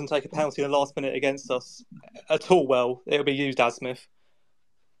anyone doesn't take a penalty in the last minute against us at all, well, it'll be you, Daz Smith.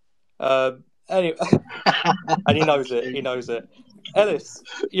 Anyway, and he knows it. He knows it. Ellis,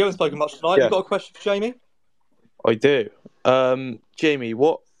 you haven't spoken much tonight. Yeah. You got a question for Jamie? I do. Jamie,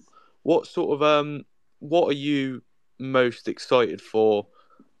 what sort of what are you most excited for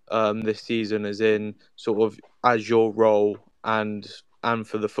this season, as in sort of as your role and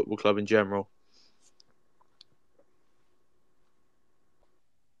for the football club in general?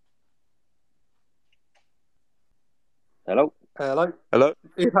 Hello? Hello?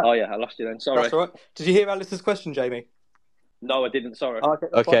 Oh, yeah, I lost you then. Sorry. That's all right. Did you hear Alice's question, Jamie? No, I didn't. Sorry.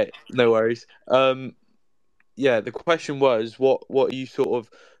 Okay, no worries. Yeah, the question was, what are you sort of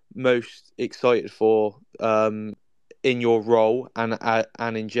most excited for in your role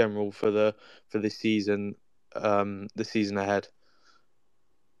and in general for the season, the season ahead?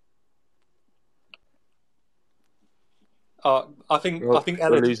 I think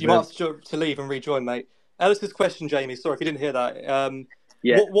Ellis, you might have to leave and rejoin, mate. Ellis's question, Jamie. Sorry if you didn't hear that.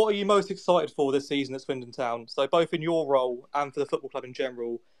 Yeah. What are you most excited for this season at Swindon Town? So both in your role and for the football club in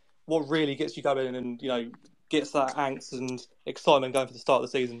general, what really gets you going and gets that angst and excitement going for the start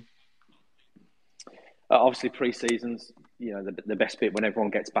of the season? Obviously, pre-seasons, the best bit when everyone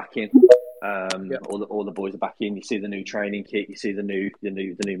gets back in. All the boys are back in. You see the new training kit, you see the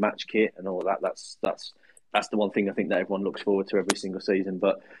new match kit, and all that. That's the one thing I think that everyone looks forward to every single season.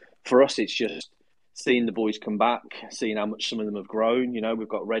 But for us, it's just seeing the boys come back, seeing how much some of them have grown. We've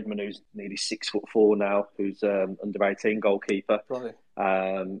got Redmond, who's nearly 6'4" now, who's under 18 goalkeeper, right.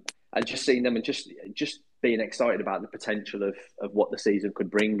 And just seeing them and just being excited about the potential of what the season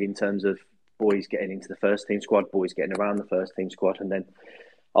could bring in terms of boys getting into the first team squad, boys getting around the first team squad, and then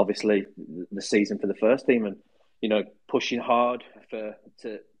obviously the season for the first team, and pushing hard for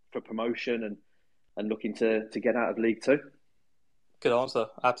promotion and looking to get out of League Two. Good answer,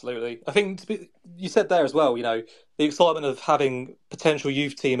 absolutely. I think you said there as well, the excitement of having potential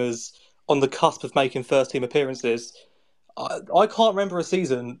youth teamers on the cusp of making first team appearances. I can't remember a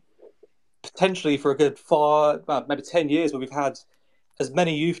season, potentially for a good 5, maybe 10 years, where we've had as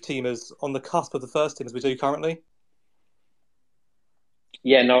many youth teamers on the cusp of the first team as we do currently.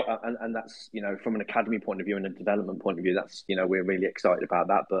 Yeah, no, and that's, from an academy point of view and a development point of view, that's, we're really excited about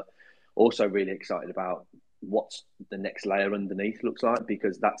that, but also really excited about what the next layer underneath looks like,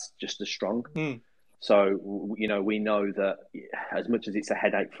 because that's just as strong. So, we know that as much as it's a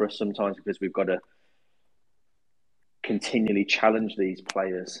headache for us sometimes, because we've got to continually challenge these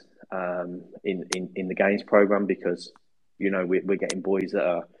players in the games program, because we're getting boys that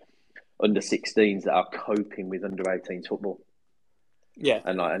are under 16s that are coping with under 18s football. Yeah.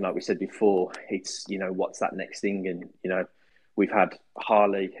 And like we said before, it's, what's that next thing? And, we've had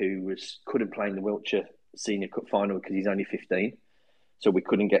Harley, who couldn't play in the Wiltshire Senior Cup final because he's only 15. So we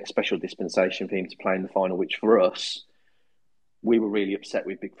couldn't get special dispensation for him to play in the final, which for us, we were really upset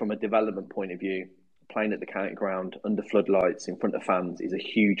with. From a development point of view, playing at the county ground under floodlights in front of fans is a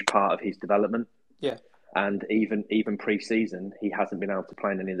huge part of his development. Yeah. And even pre-season, he hasn't been able to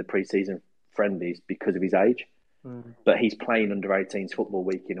play in any of the pre-season friendlies because of his age. But he's playing under 18s football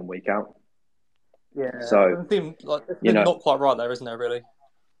week in and week out. Yeah. So it's not quite right there, isn't there? Really.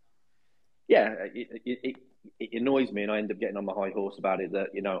 Yeah, it annoys me, and I end up getting on my high horse about it. That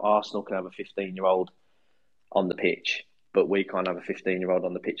Arsenal can have a 15-year-old on the pitch, but we can't have a 15-year-old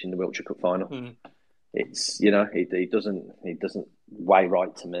on the pitch in the Wiltshire Cup final. It's it doesn't weigh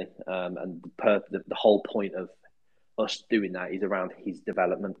right to me. And the whole point of us doing that is around his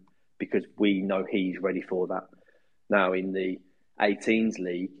development, because we know he's ready for that. Now in the 18s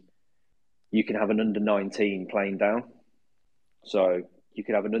league, you can have an under 19 playing down, so you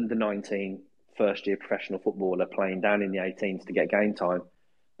could have an under 19 first year professional footballer playing down in the 18s to get game time,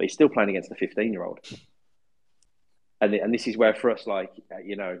 but he's still playing against a 15-year-old. And this is where for us, I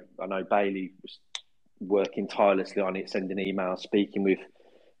know Bailey was working tirelessly on it, sending emails, speaking with,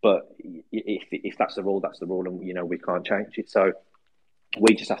 but if that's the rule, that's the rule, and we can't change it. So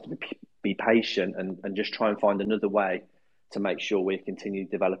we just have to be patient and just try and find another way to make sure we continue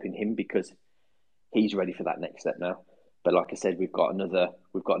developing him, because he's ready for that next step now. But like I said, we've got another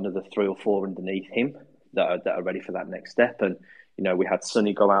 3 or 4 underneath him that are ready for that next step. And we had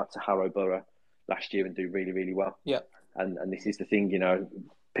Sonny go out to Harrow Borough last year and do really, really well. Yeah. And this is the thing,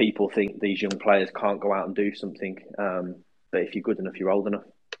 people think these young players can't go out and do something, but if you're good enough, you're old enough.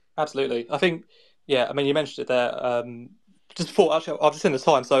 Absolutely. I think, you mentioned it there. Just before, actually, I've just seen the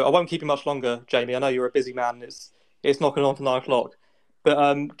time, so I won't keep you much longer, Jamie. I know you're a busy man. It's knocking on for 9 o'clock.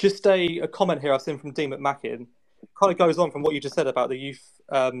 But just a comment here I've seen from Dean McMacken. Kind of goes on from what you just said about the youth,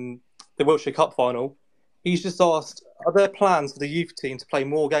 the Wiltshire Cup final. He's just asked, are there plans for the youth team to play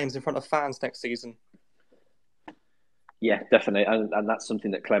more games in front of fans next season? Yeah, definitely. And that's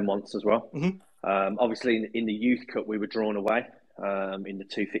something that Clem wants as well. Mm-hmm. Obviously, in the Youth Cup, we were drawn away in the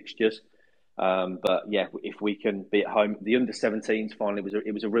 2 fixtures. But yeah, if we can be at home, the under-17s finally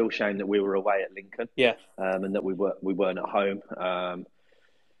it was a real shame that we were away at Lincoln. Yeah. And that we weren't at home,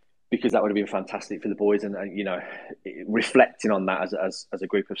 because that would have been fantastic for the boys. And reflecting on that as a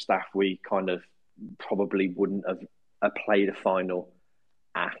group of staff, we kind of probably wouldn't have played a final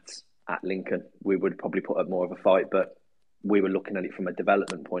at Lincoln. We would probably put up more of a fight, but we were looking at it from a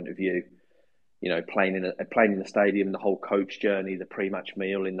development point of view. Playing in the stadium, the whole coach journey, the pre-match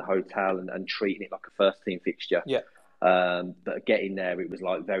meal in the hotel, and treating it like a first team fixture. Yeah. But getting there, it was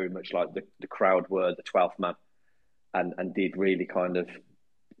very much like the crowd were the 12th man, and did really kind of,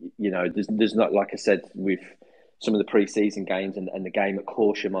 there's not, like I said, with some of the pre-season games and the game at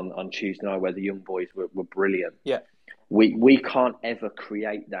Corsham on Tuesday night where the young boys were brilliant. Yeah. We can't ever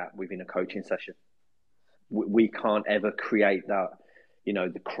create that within a coaching session. We can't ever create that.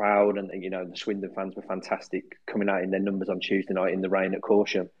 The crowd and, the Swindon fans were fantastic coming out in their numbers on Tuesday night in the rain at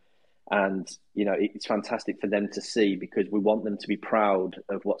Corsham. And, it's fantastic for them to see, because we want them to be proud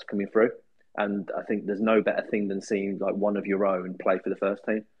of what's coming through. And I think there's no better thing than seeing one of your own play for the first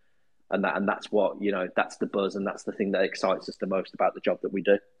team. And that's what, that's the buzz, and that's the thing that excites us the most about the job that we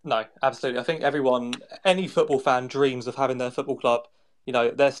do. No, absolutely. I think any football fan dreams of having their football club.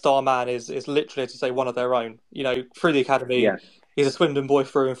 Their star man is literally, to say, one of their own. Through the academy, he's a Swindon boy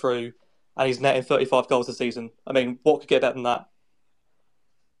through and through, and he's netting 35 goals a season. I mean, what could get better than that?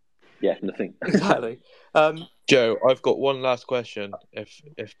 Yeah, nothing. Exactly. Joe, I've got one last question,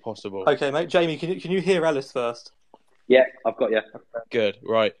 if possible. Okay, mate. Jamie, can you hear Ellis first? Yeah, I've got you. Good.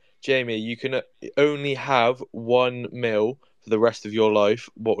 Right. Jamie, you can only have one meal for the rest of your life.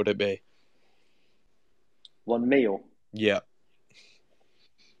 What would it be? One meal? Yeah.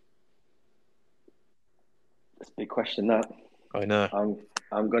 That's a big question, that. I know.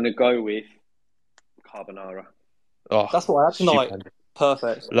 I'm going to go with carbonara. Oh, that's what I had tonight. Stupendous.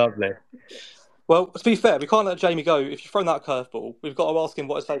 Perfect. Lovely. Well, to be fair, we can't let Jamie go. If you've thrown that curveball, we've got to ask him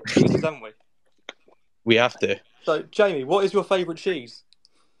what his favourite cheese is, haven't we? We have to. So, Jamie, what is your favourite cheese?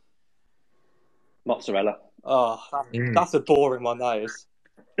 Mozzarella. Oh, that's a boring one, that is.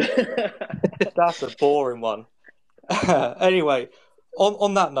 That's a boring one. Anyway,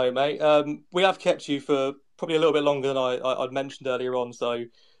 on that note, mate, we have kept you for probably a little bit longer than I'd mentioned earlier on, so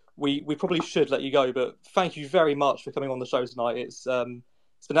we probably should let you go, but thank you very much for coming on the show tonight. It's been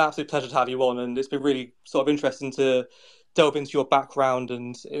an absolute pleasure to have you on, and it's been really sort of interesting to delve into your background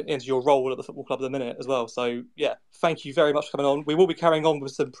and into your role at the football club at the minute as well. So, yeah, thank you very much for coming on. We will be carrying on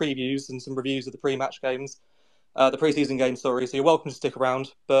with some previews and some reviews of the pre-match games, the pre-season games, sorry. So you're welcome to stick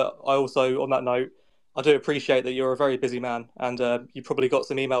around. But I also, on that note, I do appreciate that you're a very busy man, and you probably got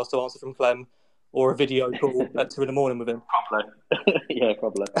some emails to answer from Clem or a video call at 2 a.m. with him. Probably. Yeah,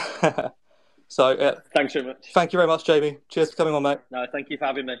 probably. So, thanks very much. Thank you very much, Jamie. Cheers for coming on, mate. No, thank you for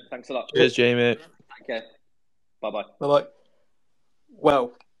having me. Thanks a lot. Cheers, Jamie. Take care. Bye-bye. Bye-bye.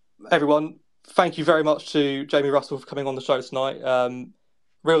 Well, everyone, thank you very much to Jamie Russell for coming on the show tonight.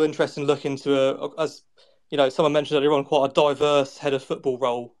 Real interesting look into, as you know, someone mentioned earlier on, quite a diverse head of football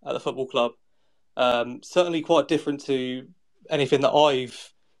role at the football club. Certainly quite different to anything that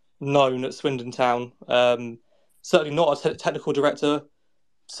I've known at Swindon Town. Certainly not a technical director.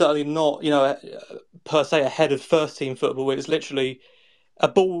 Certainly not, per se a head of first team football. It's literally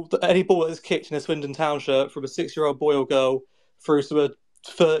any ball that is kicked in a Swindon Town shirt from a 6-year-old boy or girl through to a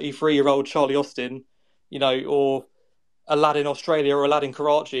 33-year-old Charlie Austin, or a lad in Australia or a lad in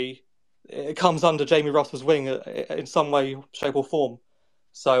Karachi. It comes under Jamie Russell's wing in some way, shape, or form.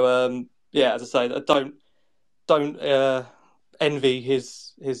 So, as I say, don't envy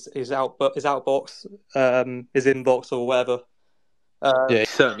his outbox, his inbox, or whatever. He's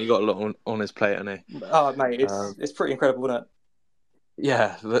certainly got a lot on his plate, hasn't he? Oh, mate, it's pretty incredible, isn't it?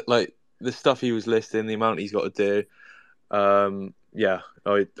 Yeah, like the stuff he was listing, the amount he's got to do. I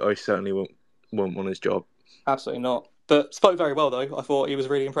certainly wouldn't want his job. Absolutely not. But spoke very well, though. I thought he was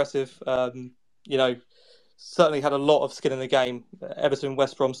really impressive. Certainly had a lot of skin in the game. Everton,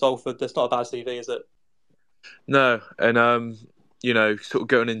 West Brom, Salford. That's not a bad CV, is it? No, and sort of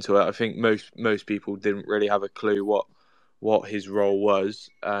going into it, I think most people didn't really have a clue what his role was,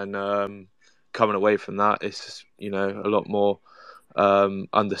 and coming away from that, it's a lot more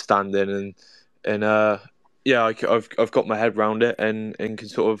understanding, and I've got my head around it and can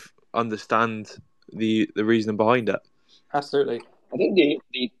sort of understand the reason behind it. Absolutely. I think the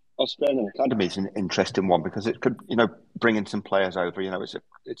Australian Academy is an interesting one because it could bring in some players over.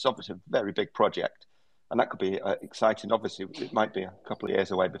 It's obviously a very big project, and that could be exciting. Obviously, it might be a couple of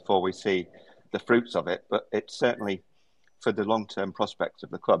years away before we see the fruits of it, but it's certainly for the long-term prospects of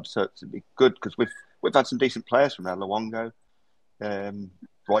the club. So it'd be good because we've had some decent players from there. Luongo,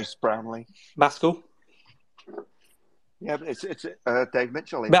 Royce Brownlee, Maskell. Yeah, but it's Dave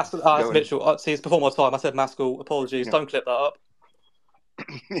Mitchell. It's Mitchell. See, it's before my time. I said Maskell. Apologies. Yeah. Don't clip that up.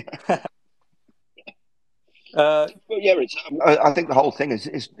 I think the whole thing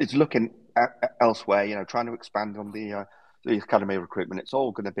is looking at elsewhere. Trying to expand on the academy recruitment. It's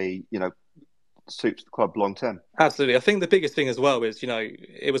all going to be suits the club long term. Absolutely. I think the biggest thing as well is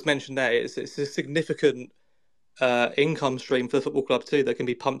it was mentioned there. It's a significant income stream for the football club too that can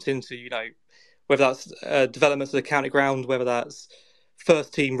be pumped into. Whether that's developments of the county ground, whether that's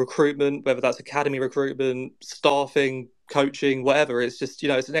first team recruitment, whether that's academy recruitment, staffing, coaching, whatever. It's just,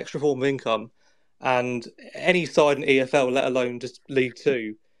 it's an extra form of income. And any side in EFL, let alone just League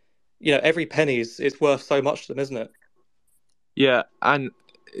Two, every penny is worth so much to them, isn't it? Yeah, and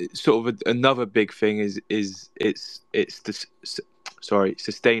sort of another big thing is it's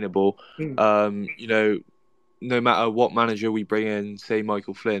sustainable. No matter what manager we bring in, say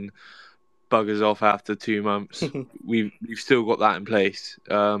Michael Flynn buggers off after 2 months, we've still got that in place,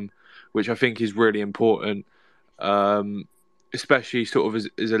 which I think is really important, especially sort of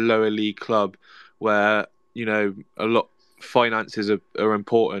as a lower league club where a lot finances are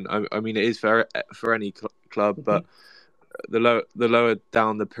important. I mean, it is for any club, but the lower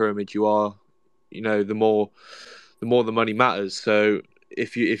down the pyramid you are, the more the money matters. So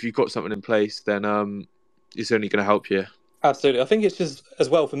if you've got something in place, then it's only going to help you. Absolutely. I think it's just, as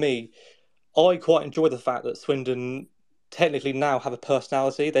well for me, I quite enjoy the fact that Swindon technically now have a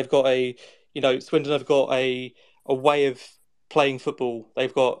personality. They've got Swindon have got a way of playing football.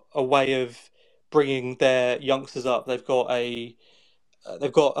 They've got a way of bringing their youngsters up. They've got a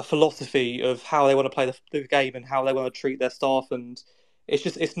philosophy of how they want to play the game and how they want to treat their staff, and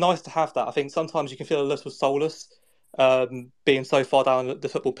it's nice to have that. I think sometimes you can feel a little soulless, being so far down the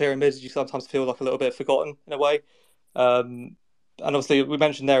football pyramid. You sometimes feel like a little bit forgotten in a way. And obviously, we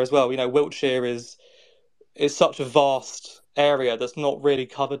mentioned there as well, Wiltshire is such a vast area that's not really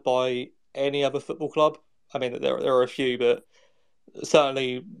covered by any other football club. I mean, there are a few, but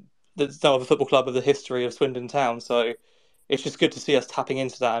certainly there's no other football club with the history of Swindon Town. So it's just good to see us tapping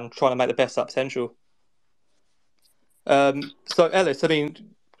into that and trying to make the best of that potential. So, Ellis, I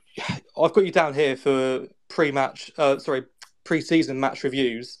mean, I've got you down here for pre-season match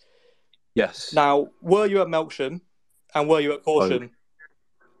reviews. Yes. Now, were you at Melksham and were you at Corsham?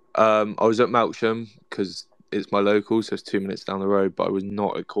 I was at Melksham because it's my local, so it's 2 minutes down the road. But I was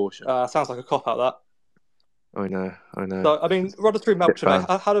not at Caution. Sounds like a cop out, that. I know. So, I mean, run us through Melksham, mate.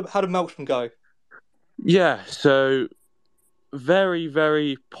 How did Melksham go? Yeah, so very,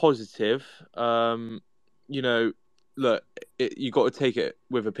 very positive. You know, look, you got to take it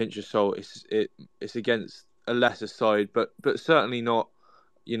with a pinch of salt. It's against a lesser side, but certainly not,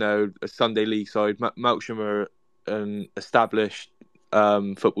 you know, a Sunday League side. Melksham are an established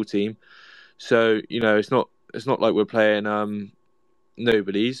football team, so you know it's not like we're playing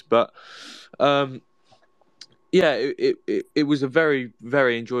nobodies, but yeah, it was a very,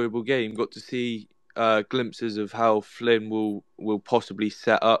 very enjoyable game. Got to see glimpses of how Flynn will possibly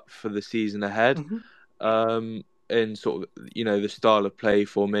set up for the season ahead, in sort of, you know, the style of play,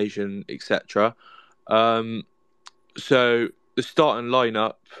 formation, etc. So the starting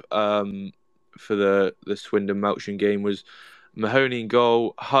lineup for the Swindon Melksham game was Mahoney in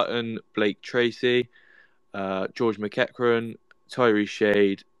goal, Hutton, Blake Tracy, George McEachran, Tyree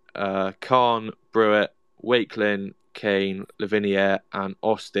Shade, Khan, Brewitt, Wakelin, Kane, Lavinia, and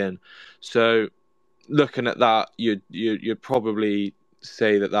Austin. So looking at that, you'd probably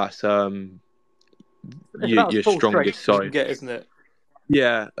say that's your strongest side. You can get, isn't it?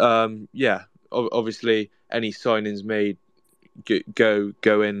 Yeah, yeah. Obviously, any signings made go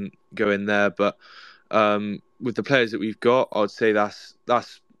in there, but with the players that we've got, I'd say that's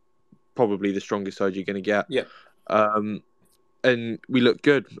probably the strongest side you're going to get. Yeah. And we look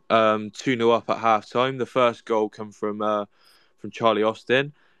good. 2-0 up at half time. The first goal come from Charlie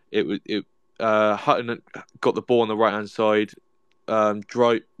Austin. Hutton got the ball on the right hand side.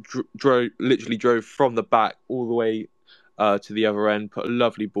 Literally drove from the back all the way to the other end. Put a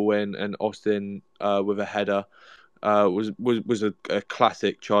lovely ball in, and Austin with a header was a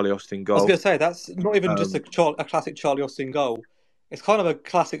classic Charlie Austin goal. I was going to say, that's not even just a classic Charlie Austin goal. It's kind of a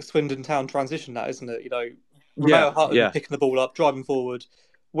classic Swindon Town transition, that, isn't it? You know, Romeo Hutton picking the ball up, driving forward,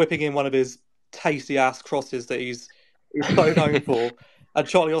 whipping in one of his tasty ass crosses that he's so known for, and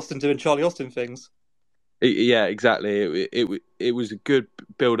Charlie Austin doing Charlie Austin things. Yeah, exactly. It was a good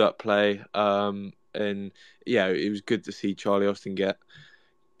build up play, and yeah, it was good to see Charlie Austin get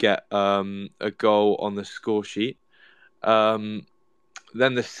a goal on the score sheet. Then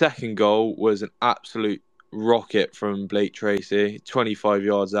the second goal was an absolute rocket from Blake Tracy, 25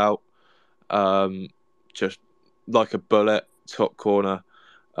 yards out, just like a bullet, top corner.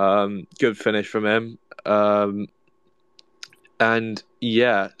 Good finish from him. And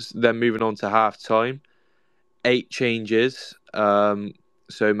yeah, then moving on to half time, 8 changes.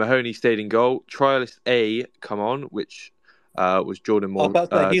 So Mahoney stayed in goal. Trialist A come on, which was Jordan Moore.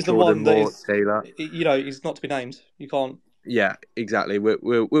 He's the one that is, Taylor. You know, he's not to be named. You can't. Yeah, exactly.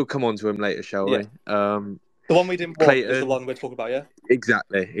 We'll come on to him later, shall we? The one we didn't want is the one we're talking about, yeah?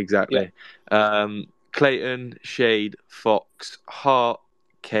 Exactly. Yeah. Clayton, Shade, Fox, Hart,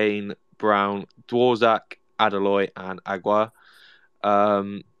 Kane, Brown, Dworzak, Adeloy, and Aguirre.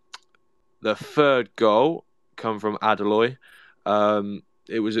 The third goal come from Adeloy.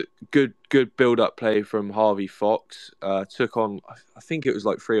 It was a good build-up play from Harvey Fox. Took on, I think it was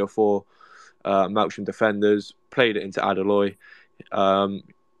like 3 or 4 Melksham defenders, played it into Adeloy,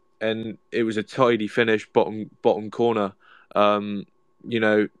 and it was a tidy finish, bottom corner. You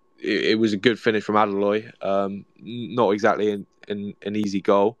know, it was a good finish from Adeloy. Not exactly an easy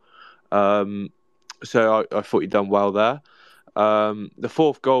goal. So I thought he'd done well there. The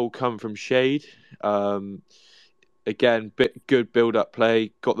fourth goal come from Shade. Again, good build-up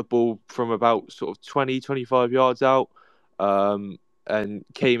play. Got the ball from about sort of 20-25 yards out, and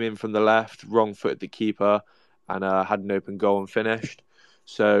came in from the left, wrong-footed the keeper, and had an open goal and finished.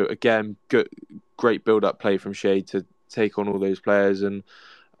 So again, great build-up play from Shade to take on all those players, and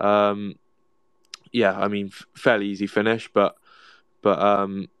yeah, I mean, fairly easy finish, but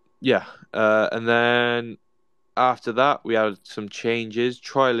yeah. And then after that, we had some changes.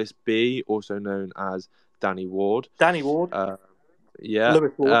 Trialist B, also known as Danny Ward. Yeah.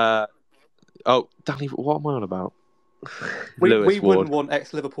 Lewis Ward. Danny, what am I on about? We wouldn't want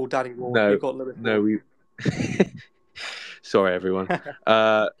ex-Liverpool Danny Ward. No, we've got Lewis Ward. we. Sorry, everyone.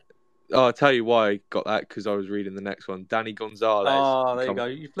 I'll tell you why I got that, because I was reading the next one. Danny Gonzalez. Oh, there you go.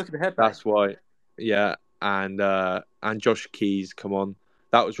 You're looking ahead. That's why. Yeah, and Josh Keys come on.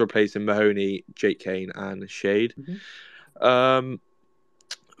 That was replacing Mahoney, Jake Kane, and Shade. Mm-hmm.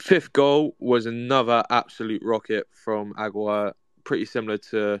 Fifth goal was another absolute rocket from Aguirre, pretty similar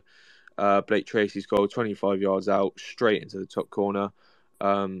to Blake Tracy's goal, 25 yards out, straight into the top corner.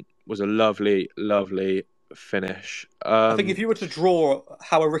 Was a lovely, lovely finish. I think if you were to draw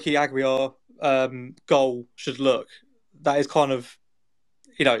how a Ricky Aguirre goal should look, that is kind of,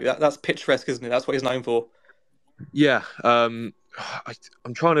 you know, that's picturesque, isn't it? That's what he's known for. Yeah, I'm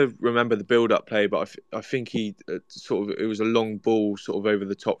trying to remember the build-up play, but I think he it was a long ball sort of over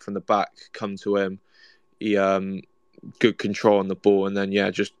the top from the back, come to him. He good control on the ball, and then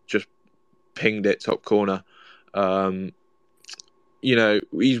just pinged it top corner.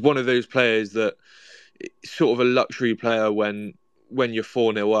 He's one of those players that sort of a luxury player when you're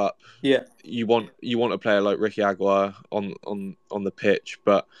 4-0 up. Yeah, you want a player like Ricky Aguirre on the pitch,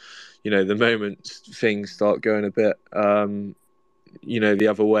 but the moment things start going a bit the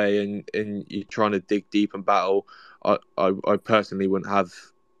other way, and you're trying to dig deep and battle, I personally wouldn't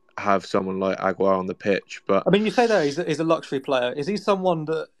have someone like Aguirre on the pitch. But I mean, you say there he's a luxury player. Is he someone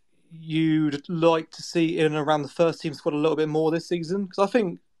that you'd like to see in and around the first team squad a little bit more this season? Because I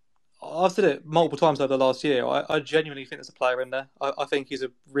think I've said it multiple times over the last year. I genuinely think there's a player in there. I think he's a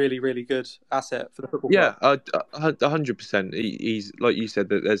really, really good asset for the football club. 100%. He's like you said,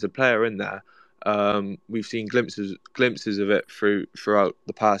 that there's a player in there. We've seen glimpses of it throughout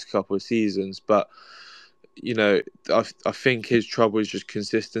the past couple of seasons, but I think his trouble is just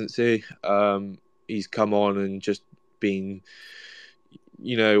consistency. He's come on and just been,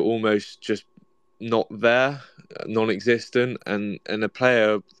 almost just not there, non-existent, and a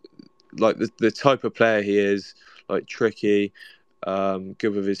player like the type of player he is, like tricky,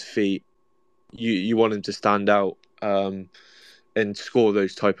 good with his feet. You want him to stand out and score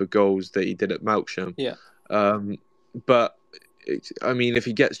those type of goals that he did at Melksham. Yeah. But if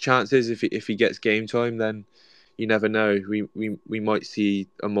he gets chances, if he gets game time, then you never know. We might see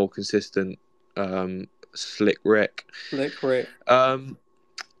a more consistent Slick Rick.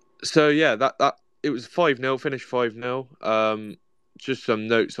 So yeah, that it was 5-0, finished 5-0. Just some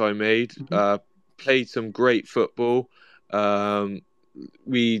notes I made. Played some great football.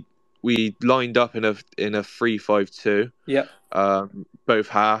 We lined up in a 3-5-2. Yeah. Both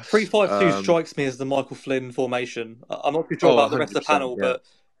halves. 3-5-2 strikes me as the Michael Flynn formation. I'm not too sure about the rest of the panel, but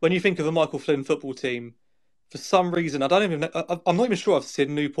when you think of a Michael Flynn football team, for some reason, I'm not even sure I've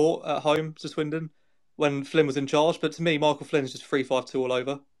seen Newport at home to Swindon when Flynn was in charge, but to me, Michael Flynn is just 3-5-2 all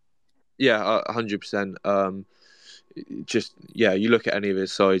over. Yeah, 100%. You look at any of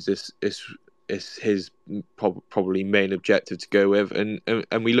his sides, it's his probably main objective to go with, and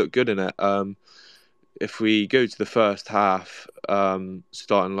we look good in it. If we go to the first half, starting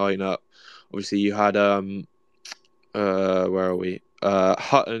lineup, obviously you had where are we?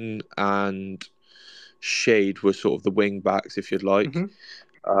 Hutton and Shade were sort of the wing backs, if you'd like.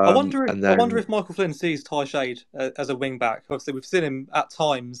 I wonder if Michael Flynn sees Ty Shade as a wing back. Obviously, we've seen him at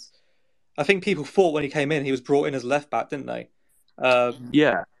times. I think people thought when he came in, he was brought in as left back, didn't they?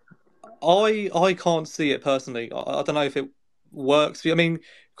 Yeah. I can't see it personally. I don't know if it works. I mean,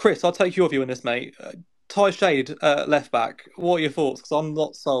 Chris, I'll take your view on this, mate. Ty Shade, left back. What are your thoughts? Because I'm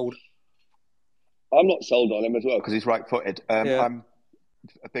not sold. I'm not sold on him as well because he's right-footed. I'm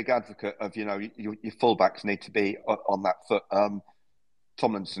a big advocate of your fullbacks need to be on that foot.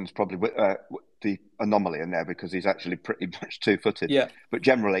 Tomlinson's probably the anomaly in there because he's actually pretty much two-footed. Yeah. But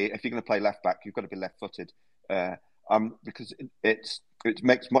generally, if you're going to play left back, you've got to be left-footed. Because it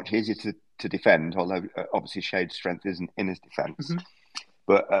makes much easier to defend. Although obviously Shade's strength isn't in his defence.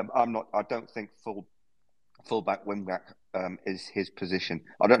 But I don't think fullback wingback is his position.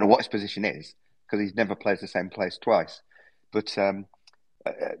 I don't know what his position is because he's never plays the same place twice. But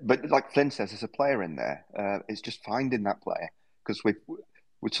like Flynn says, there's a player in there. It's just finding that player because we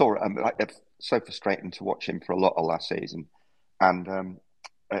saw it. It's so frustrating to watch him for a lot of last season, and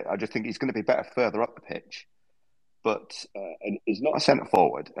I just think he's going to be better further up the pitch. But he's not a centre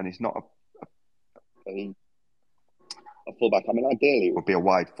forward, and he's not a fullback. I mean, ideally it would be a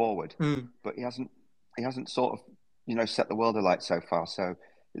wide forward, but he hasn't sort of set the world alight so far. So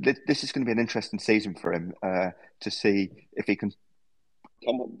this is going to be an interesting season for him to see if he can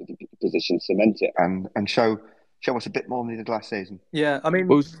come up with a position, cement it, and show us a bit more than he did last season. Yeah, I mean,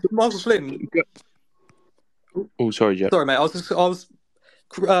 Michael Flynn. Oh, sorry, Jeff. Sorry, mate. I was.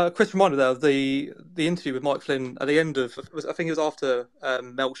 Chris reminded there of the interview with Mike Flynn at the end of. I think it was after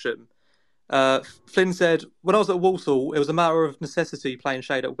Melksham. Flynn said, "When I was at Walsall, it was a matter of necessity playing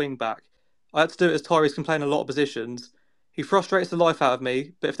Shade at wing back. I had to do it as Tyree's can play in a lot of positions. He frustrates the life out of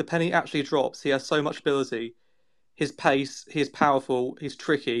me, but if the penny actually drops, he has so much ability. His pace, he is powerful, he's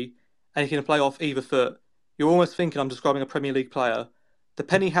tricky, and he can play off either foot. You're almost thinking I'm describing a Premier League player. The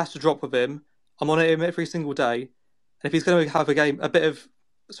penny has to drop with him. I'm on him every single day. And if he's going to have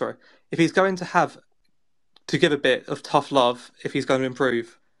if he's going to have to give a bit of tough love, if he's going to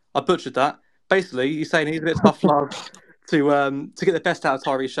improve." I butchered that. Basically, he's saying he needs a bit of tough love to get the best out of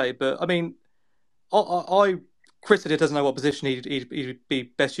Tyree Shade. But I mean, Chris said he doesn't know what position he'd be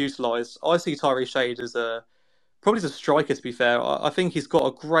best utilised. I see Tyree Shade as a probably as a striker, to be fair. I think he's got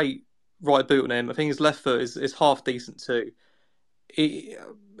a great right boot on him. I think his left foot is half decent too.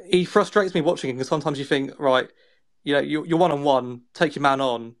 He frustrates me watching him because sometimes you think, right, you're 1-on-1, take your man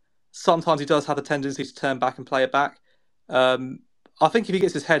on. Sometimes he does have a tendency to turn back and play it back. I think if he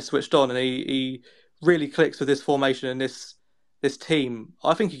gets his head switched on and he really clicks with this formation and this team,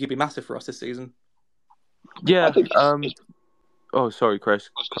 I think he could be massive for us this season. Yeah. I think Oh, sorry, Chris.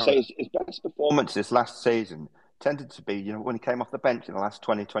 I was going to say his best performance this last season tended to be, when he came off the bench in the last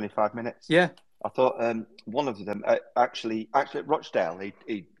 20, 25 minutes. Yeah. I thought one of them, actually at Rochdale, he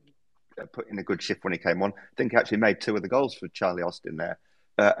put in a good shift when he came on. I think he actually made 2 of the goals for Charlie Austin there.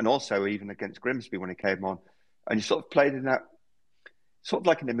 And also even against Grimsby when he came on. And he sort of played in that, sort of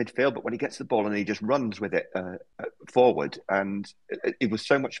like in the midfield, but when he gets the ball and he just runs with it forward. And it was made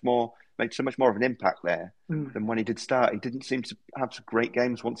so much more of an impact there than when he did start. He didn't seem to have some great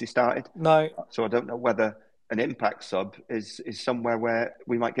games once he started. No. So I don't know whether an impact sub is somewhere where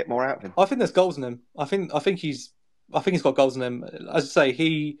we might get more out of him. I think there's goals in him. I think he's got goals in him. As I say,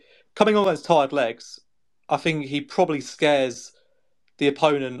 he coming on against tired legs, I think he probably scares the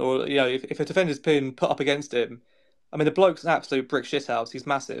opponent, or if a defender's been put up against him. I mean, the bloke's an absolute brick shithouse. He's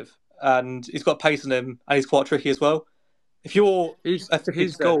massive and he's got pace in him, and he's quite tricky as well. If you're his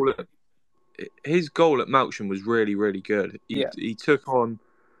goal at Melksham was really, really good. He took on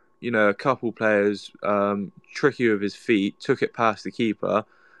a couple players tricky with his feet, took it past the keeper,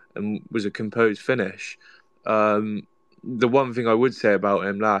 and was a composed finish. The one thing I would say about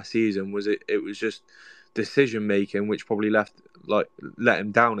him last season was it was just decision making, which probably let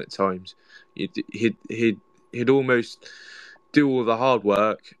him down at times. He'd almost do all the hard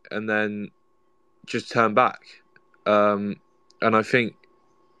work and then just turn back. And I think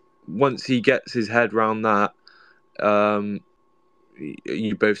once he gets his head around that,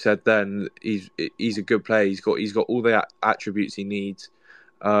 you both said then he's a good player. He's got all the attributes he needs.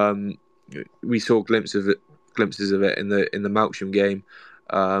 We saw glimpses of it in the Melksham game.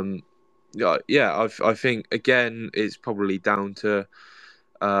 I think again it's probably down to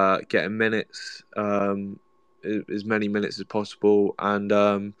getting minutes, as many minutes as possible, and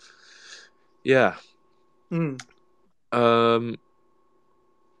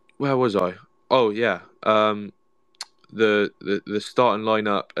where was I? Oh yeah, the starting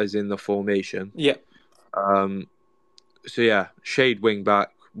lineup as in the formation. Yeah. So yeah, Shade wing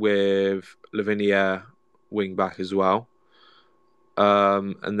back with Lavinia wing back as well,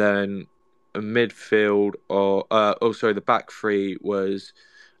 and then a midfield the back three was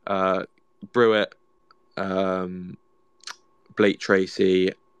Brewitt, Blake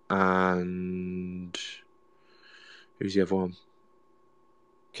Tracy, and who's the other one?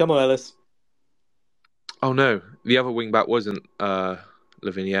 Come on, Ellis. Oh no, the other wing back wasn't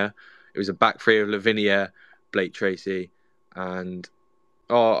Lavinia. It was a back three of Lavinia, Blake Tracy, and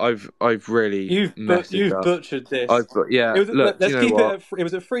I've really butchered this. Let's keep it. It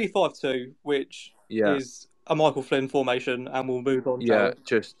was a 3-5-2, which is a Michael Flynn formation, and we'll move on. Yeah,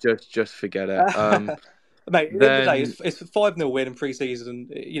 just forget it. Mate, at the end of the day, it's 5-0 win in pre-season.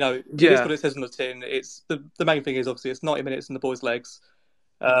 It is what it says on the tin. It's the main thing is obviously it's 90 minutes in the boys' legs.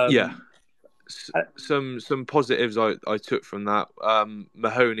 Some positives I took from that.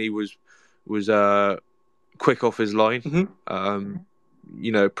 Mahoney was quick off his line. Mm-hmm.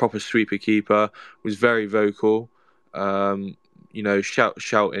 Proper sweeper keeper, was very vocal. Shouting,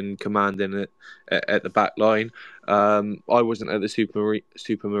 commanding it at the back line. I wasn't at the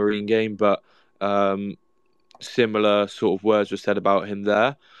Supermarine game, but similar sort of words were said about him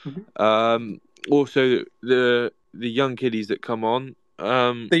there. Mm-hmm. Also, the young kiddies that come on.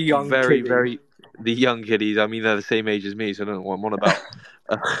 The young kiddies. I mean, they're the same age as me, so I don't know what I'm on about.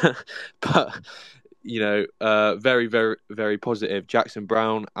 But very, very, very positive. Jackson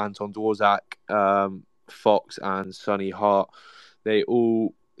Brown, Anton Dworzak, Fox, and Sonny Hart. They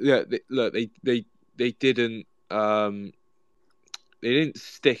all, they didn't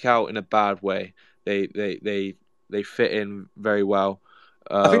stick out in a bad way. They fit in very well.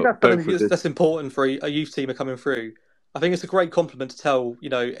 I think that's important for a youth team coming through. I think it's a great compliment to tell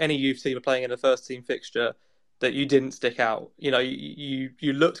any youth team playing in a first team fixture that you didn't stick out. You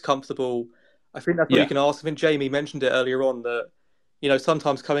looked comfortable. I think that's what you can ask. I think Jamie mentioned it earlier on that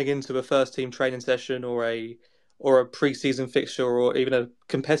sometimes coming into a first team training session or a pre-season fixture or even a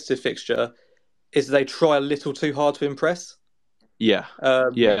competitive fixture is they try a little too hard to impress. Yeah.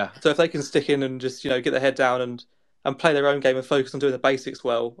 So if they can stick in and just get their head down and play their own game and focus on doing the basics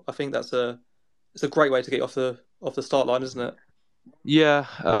well, I think it's a great way to get off the start line, isn't it? Yeah.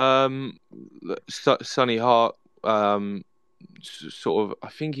 Sonny Hart, sort of, I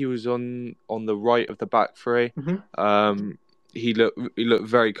think he was on the right of the back three. He looked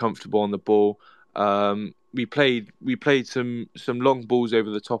very comfortable on the ball. We played some long balls over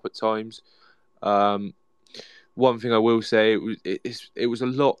the top at times. One thing I will say, it was a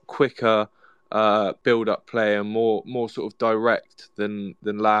lot quicker build up play and more sort of direct than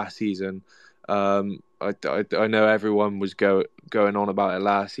last season. I know everyone was going on about it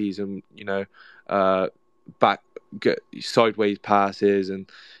last season. You know, sideways passes and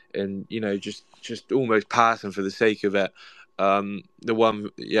just almost passing for the sake of it. The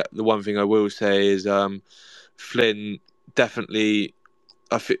one thing I will say is Flynn definitely.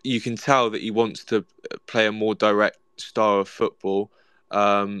 You can tell that he wants to play a more direct style of football.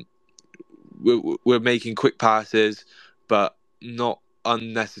 We're making quick passes, but not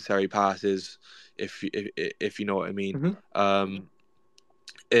unnecessary passes, if you know what I mean.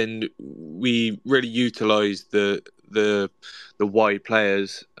 And we really utilised the wide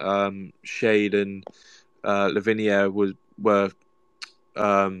players. Shade and Lavinia were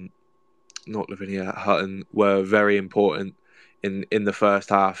not Lavinia, Hutton were very important in the first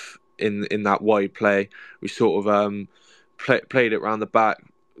half in that wide play. We sort of played it around the back,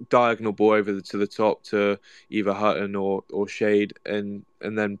 diagonal ball over to the top to either Hutton or Shade, and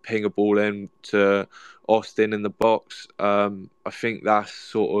then ping a ball in to Austin in the box. I think that's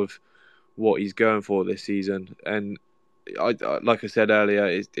sort of what he's going for this season. And I like I said earlier,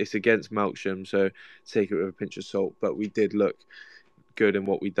 it's against Melksham, so take it with a pinch of salt. But we did look good in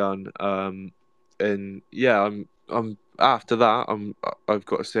what we done. And yeah, I'm after that. I've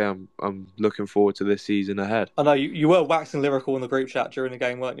got to say I'm looking forward to this season ahead. I know you were waxing lyrical in the group chat during the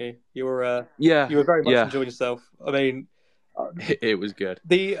game, weren't you? You were you were very much enjoying yourself. I mean, it was good.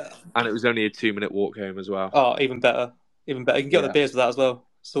 And it was only a 2-minute walk home as well. Oh, even better. You can get the beers with that as well.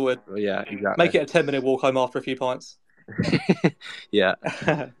 Sorted. Yeah, exactly. Make it a 10-minute walk home after a few pints. Yeah.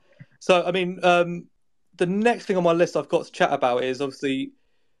 So I mean, the next thing on my list I've got to chat about is obviously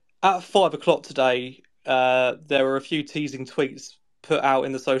at 5:00 today. There were a few teasing tweets put out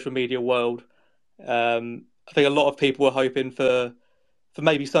in the social media world. I think a lot of people were hoping for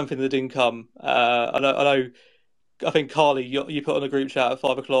maybe something that didn't come. I think Carly, you put on a group chat at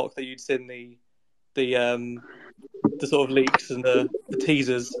 5:00 that you'd seen the sort of leaks and the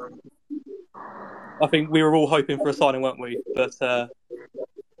teasers. I think we were all hoping for a signing, weren't we? But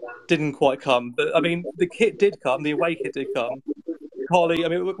didn't quite come. But I mean, the kit did come. The away kit did come. Carly, I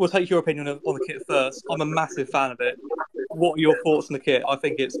mean, we'll take your opinion on the kit first. I'm a massive fan of it. What are your thoughts on the kit? I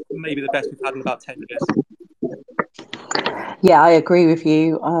think it's maybe the best we've had in about 10 years. Yeah, I agree with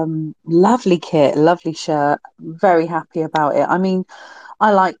you. Lovely kit, lovely shirt. Very happy about it. I mean,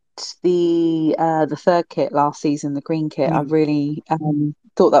 I liked the third kit last season, the green kit. I really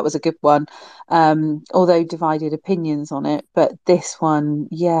thought that was a good one. Although divided opinions on it, but this one,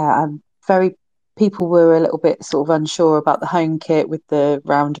 yeah, people were a little bit sort of unsure about the home kit with the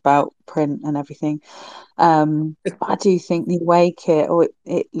roundabout print and everything. But I do think the away kit,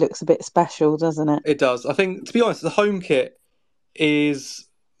 it looks a bit special, doesn't it? It does. I think, to be honest, the home kit is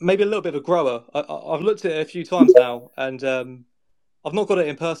maybe a little bit of a grower. I've looked at it a few times now, and I've not got it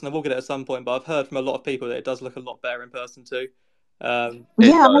in person. I will get it at some point, but I've heard from a lot of people that it does look a lot better in person too.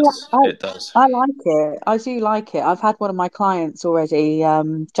 It does. I like it. I do like it. I've had one of my clients already,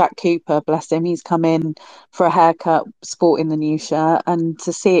 Jack Cooper, bless him. He's come in for a haircut, sporting the new shirt, and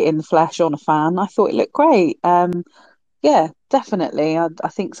to see it in the flesh on a fan, I thought it looked great. Yeah, definitely. I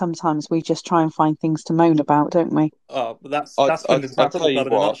think sometimes we just try and find things to moan about, don't we? Oh, that's Swindon's football club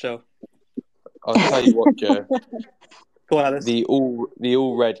in a nutshell. I'll tell you what, Joe. Go on, Alice. The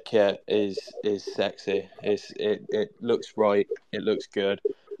all red kit is sexy. It looks right. It looks good.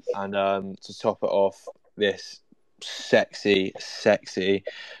 And to top it off, this sexy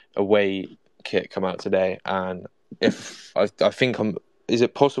away kit come out today. And if I think is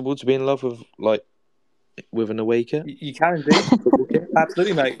it possible to be in love with an away kit? You can indeed.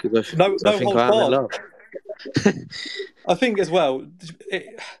 Absolutely, mate. No holds barred. I think as well,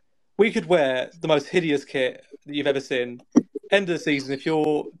 we could wear the most hideous kit that you've ever seen. End of the season, if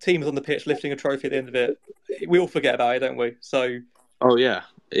your team is on the pitch lifting a trophy at the end of it, we all forget about it, don't we? So. Oh yeah.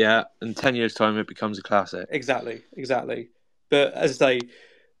 In 10 years' time, it becomes a classic. Exactly. But as I say,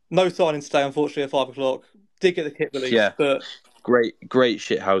 no signing today, unfortunately, at 5:00. Did get the kit released, but great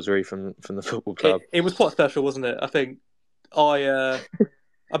shithousery from the football club. It was quite special, wasn't it? I think I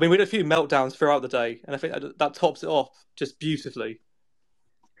mean, we had a few meltdowns throughout the day, and I think that tops it off just beautifully.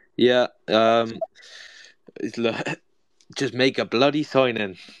 Yeah. Just make a bloody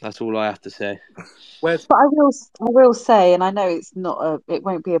signing. That's all I have to say. But I will say, and I know it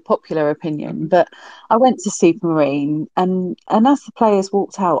won't be a popular opinion, but I went to Supermarine, and as the players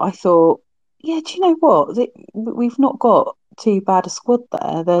walked out, I thought, yeah, do you know what? We've not got too bad a squad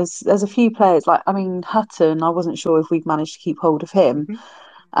there. There's a few players I mean, Hutton. I wasn't sure if we'd managed to keep hold of him.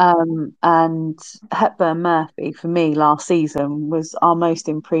 And Hepburn Murphy for me last season was our most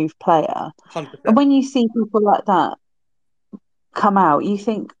improved player. 100%. And when you see people like that come out, you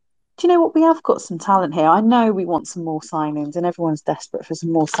think, do you know what? We have got some talent here. I know we want some more signings, and everyone's desperate for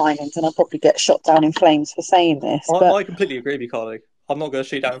some more signings. And I'll probably get shot down in flames for saying this, but I completely agree with you, Carly. I'm not going to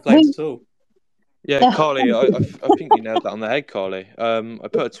shoot down in flames at all. Yeah, Carly, I think you nailed that on the head, Carly. I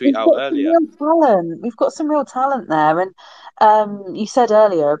put a tweet out earlier. We've got some real talent there, and you said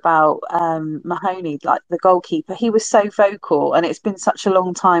earlier about Mahoney, like the goalkeeper. He was so vocal, and it's been such a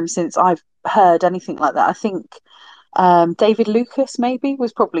long time since I've heard anything like that. I think David Lucas maybe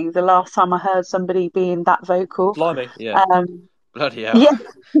was probably the last time I heard somebody being that vocal. Blimey. Yeah. Bloody hell. Yeah.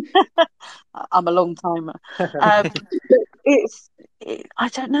 I'm a long timer. I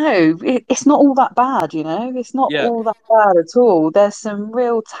don't know. It's not all that bad, you know. It's not all that bad at all. There's some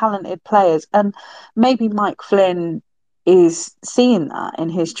real talented players, and maybe Mike Flynn is seeing that in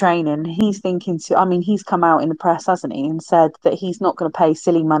his training. He's thinking I mean, he's come out in the press, hasn't he, and said that he's not going to pay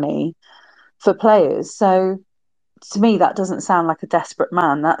silly money for players. So to me, that doesn't sound like a desperate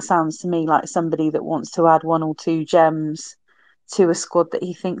man. That sounds to me like somebody that wants to add one or two gems to a squad that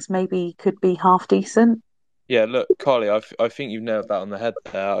he thinks maybe could be half decent. Yeah, look, Carly, I think you've nailed that on the head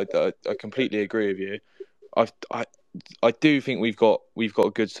there. I completely agree with you. I do think we've got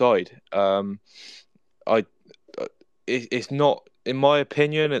a good side. It's not, in my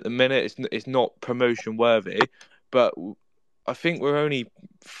opinion, at the minute, it's not promotion worthy, but I think we're only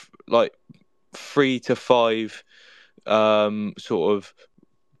like 3 to 5 sort of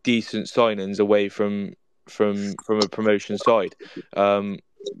decent signings away from a promotion side.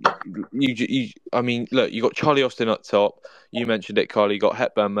 I mean, look, you got Charlie Austin up top. You mentioned it, Carly. You got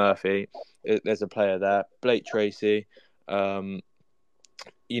Hepburn Murphy. There's a player there. Blake Tracy. Clayton,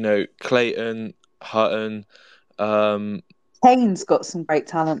 Hutton. Kane's got some great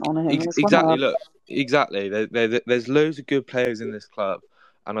talent on him as exactly. well. Look, exactly. There's loads of good players in this club,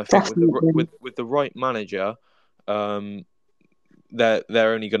 and I think with the right manager, they're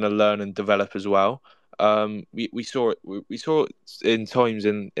only going to learn and develop as well. We saw it in times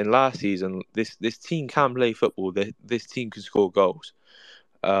in last season. This team can play football. This team can score goals,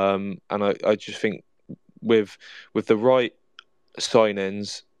 and I just think with the right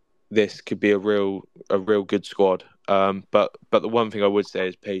signings, this could be a real good squad. But the one thing I would say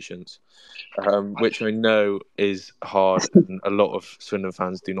is patience, which I know is hard, and a lot of Swindon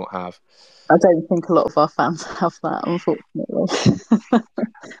fans do not have. I don't think a lot of our fans have that, unfortunately.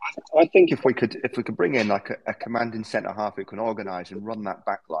 I think if we could bring in like a commanding centre half who can organise and run that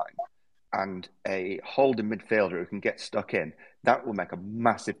back line, and a holding midfielder who can get stuck in, that will make a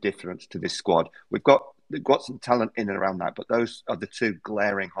massive difference to this squad. We've got some talent in and around that, but those are the two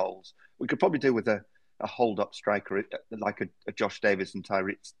glaring holes. We could probably do with a hold-up striker like a Josh Davis and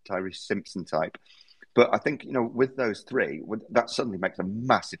Tyrese Simpson type. But I think, with those three, that suddenly makes a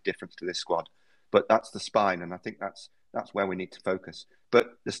massive difference to this squad. But that's the spine, and I think that's where we need to focus.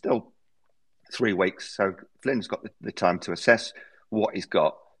 But there's still 3 weeks, so Flynn's got the time to assess what he's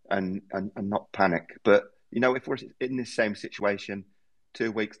got and not panic. But, if we're in this same situation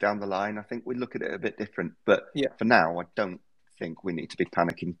 2 weeks down the line, I think we look at it a bit different. But for now, I don't think we need to be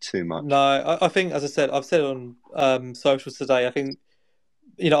panicking too much. No, I think, as I said, I've said on socials today, I think,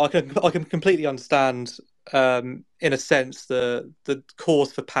 I can completely understand, in a sense, the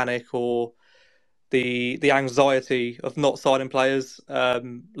cause for panic or the anxiety of not signing players.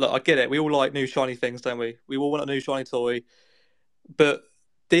 Look, I get it. We all like new shiny things, don't we? We all want a new shiny toy. But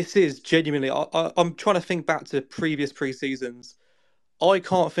this is genuinely, I'm trying to think back to previous pre-seasons. I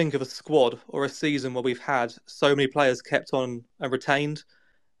can't think of a squad or a season where we've had so many players kept on and retained.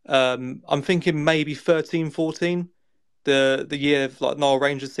 I'm thinking maybe 13-14, the year of like Nile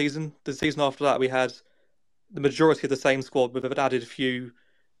Rangers season. The season after that, we had the majority of the same squad, but we've added a few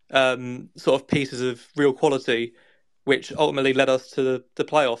sort of pieces of real quality, which ultimately led us to the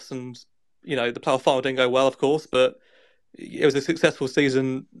playoffs. And the playoff final didn't go well, of course, but it was a successful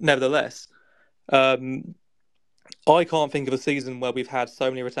season nevertheless. I can't think of a season where we've had so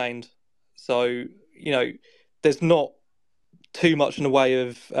many retained. So, there's not too much in the way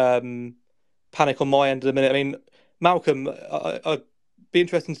of panic on my end at the minute. I mean, Malcolm, I'd be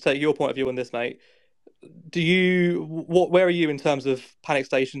interested to take your point of view on this, mate. Where are you in terms of panic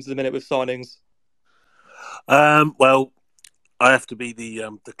stations at the minute with signings? Well, I have to be the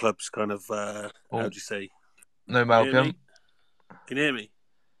club's kind of how do you say? No, Can you hear Malcolm. me? Can you hear me?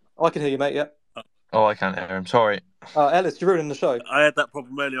 I can hear you, mate. Yeah. Oh, I can't hear him. Sorry. Ellis, you're ruining the show. I had that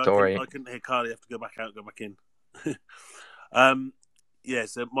problem earlier. Sorry. I couldn't hear Carly. I have to go back out, go back in. Yeah.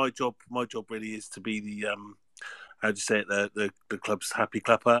 So my job really is to be the how do you say it? The club's happy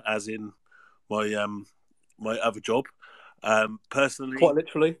clapper, as in my my other job. Personally, Quite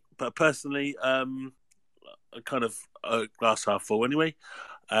literally. But personally, kind of glass half full anyway.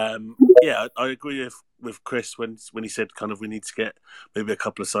 Yeah, I agree with Chris when he said kind of we need to get maybe a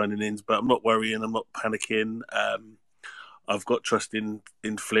couple of signing ins, but I'm not worrying, I'm not panicking. I've got trust in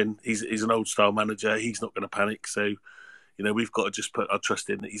Flynn. He's an old style manager. He's not going to panic. So, we've got to just put our trust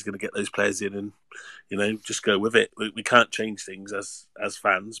in that he's going to get those players in and, just go with it. We can't change things as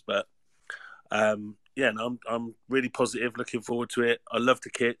fans, but yeah, no, I'm really positive, looking forward to it. I love the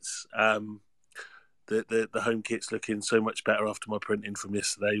kits. The home kit's looking so much better after my printing from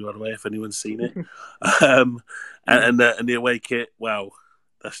yesterday, by the way, if anyone's seen it. And the away kit, wow,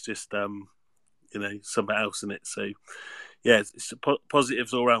 that's just something else in it. So yeah, it's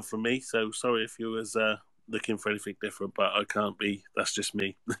positives all around from me. So sorry if you was looking for anything different, but I can't be. That's just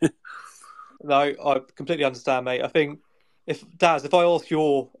me. No, I completely understand, mate. I think if I ask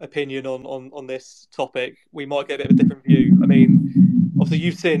your opinion on this topic, we might get a bit of a different view. I mean, obviously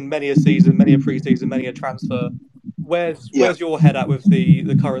you've seen many a season, many a pre-season, many a transfer. Where's your head at with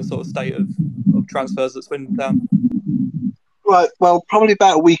the current sort of state of transfers at Swindon Town? Right. Well, probably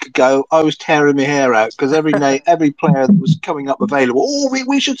about a week ago, I was tearing my hair out because every player that was coming up available,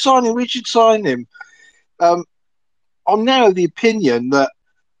 we should sign him. We should sign him. I'm now of the opinion that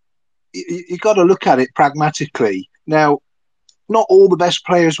you got to look at it pragmatically. Now, not all the best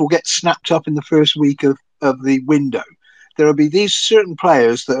players will get snapped up in the first week of the window. There will be these certain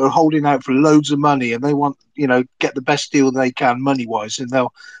players that are holding out for loads of money and they want, get the best deal they can money-wise, and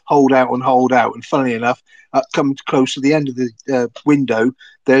they'll hold out. And funnily enough, coming close to the end of the window,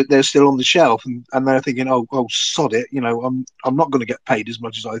 they're still on the shelf and they're thinking, oh, sod it, I'm not going to get paid as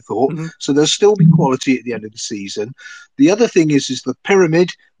much as I thought. Mm-hmm. So there'll still be quality at the end of the season. The other thing is the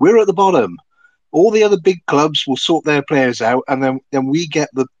pyramid. We're at the bottom. All the other big clubs will sort their players out, and then we get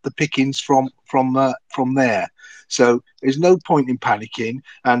the pickings from there. So there's no point in panicking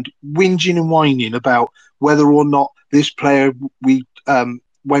and whinging and whining about whether or not this player we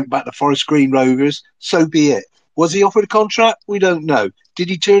went back to Forest Green Rovers. So be it. Was he offered a contract? We don't know. Did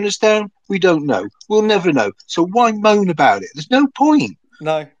he turn us down? We don't know. We'll never know. So why moan about it? There's no point.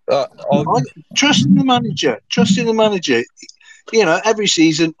 No. Trust in the manager. Trust in the manager. Every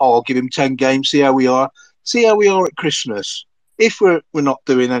season, I'll give him 10 games, see how we are. See how we are at Christmas. If we're not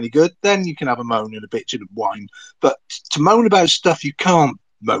doing any good, then you can have a moan and a bitch and a whine. But to moan about stuff you can't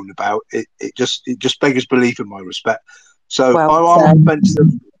moan about, it just beggars belief in my respect. So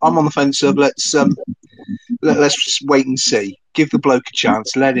I'm on the fence of let's wait and see. Give the bloke a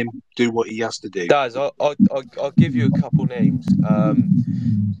chance. Let him do what he has to do. Daz, I'll give you a couple names.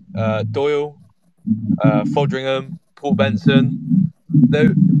 Doyle, Fodringham, Paul Benson.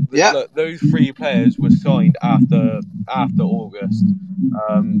 Those three players were signed after August.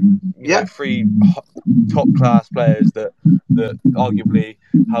 Three top class players that arguably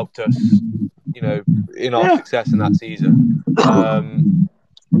helped us, in our success in that season. And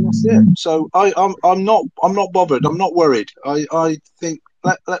that's it. So I'm not bothered. I'm not worried. I think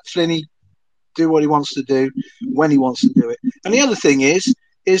let Flinny do what he wants to do when he wants to do it. And the other thing is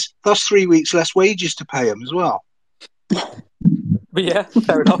that's 3 weeks less wages to pay him as well. But yeah,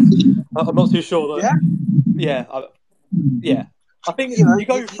 fair enough. I'm not too sure that. Yeah. I think you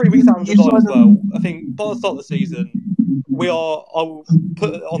go 3 weeks down the line as well. I think by the start of the season, I'll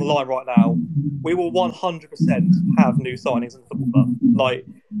put it on the line right now, we will 100% have new signings in the football club. I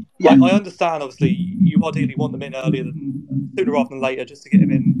understand, obviously, you ideally want them in sooner rather than later, just to get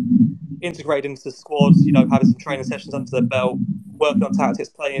them integrated into the squad, having some training sessions under their belt, working on tactics,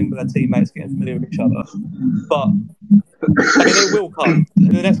 playing with their teammates, getting familiar with each other. But I mean, it will come in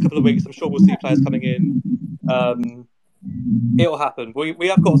the next couple of weeks. I'm sure we'll see players coming in. It'll happen. We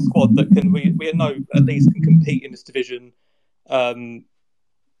have got a squad that we know at least can compete in this division.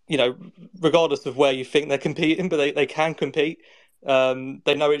 Regardless of where you think they're competing, but they can compete.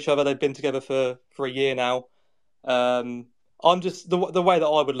 They know each other. They've been together for a year now. I'm just the way that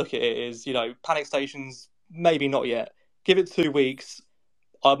I would look at it is, panic stations, maybe not yet. Give it 2 weeks.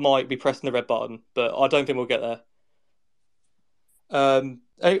 I might be pressing the red button, but I don't think we'll get there. I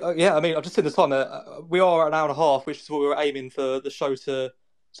mean, I've just seen the time. We are at an hour and a half, which is what we were aiming for the show to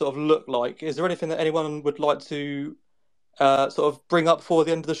sort of look like. Is there anything that anyone would like to sort of bring up for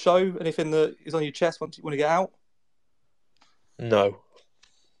the end of the show? Anything that is on your chest you want to get out? No.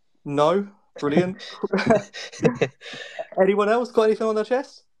 No? Brilliant. Anyone else got anything on their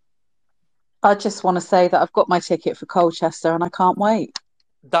chest? I just want to say that I've got my ticket for Colchester and I can't wait.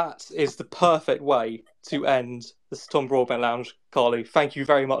 That is the perfect way to end the Tom Broadbent Lounge, Carly. Thank you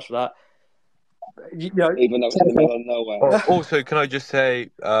very much for that. Even though it's in the middle of nowhere. Also, can I just say,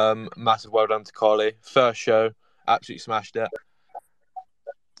 massive well done to Carly. First show, absolutely smashed it.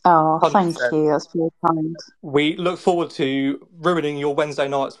 Oh, thank 100%. you. That's very kind. We look forward to ruining your Wednesday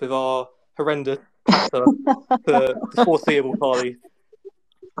nights with our horrendous chatter for the foreseeable, Carly.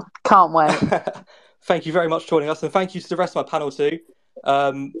 Can't wait. Thank you very much for joining us, and thank you to the rest of my panel too.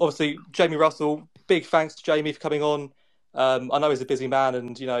 Obviously, Jamie Russell, big thanks to Jamie for coming on. I know he's a busy man,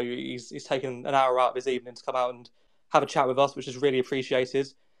 and he's taken an hour out of his evening to come out and have a chat with us, which is really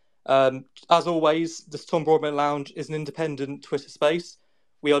appreciated. As always, the Tom Broadbent Lounge is an independent Twitter space.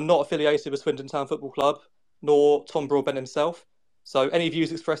 We are not affiliated with Swindon Town Football Club, nor Tom Broadbent himself. So any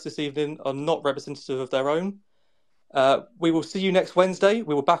views expressed this evening are not representative of their own. We will see you next Wednesday.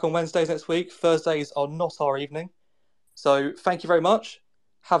 We will back on Wednesdays next week. Thursdays are not our evening. So thank you very much.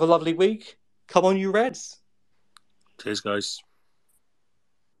 Have a lovely week. Come on, you Reds. Cheers, guys.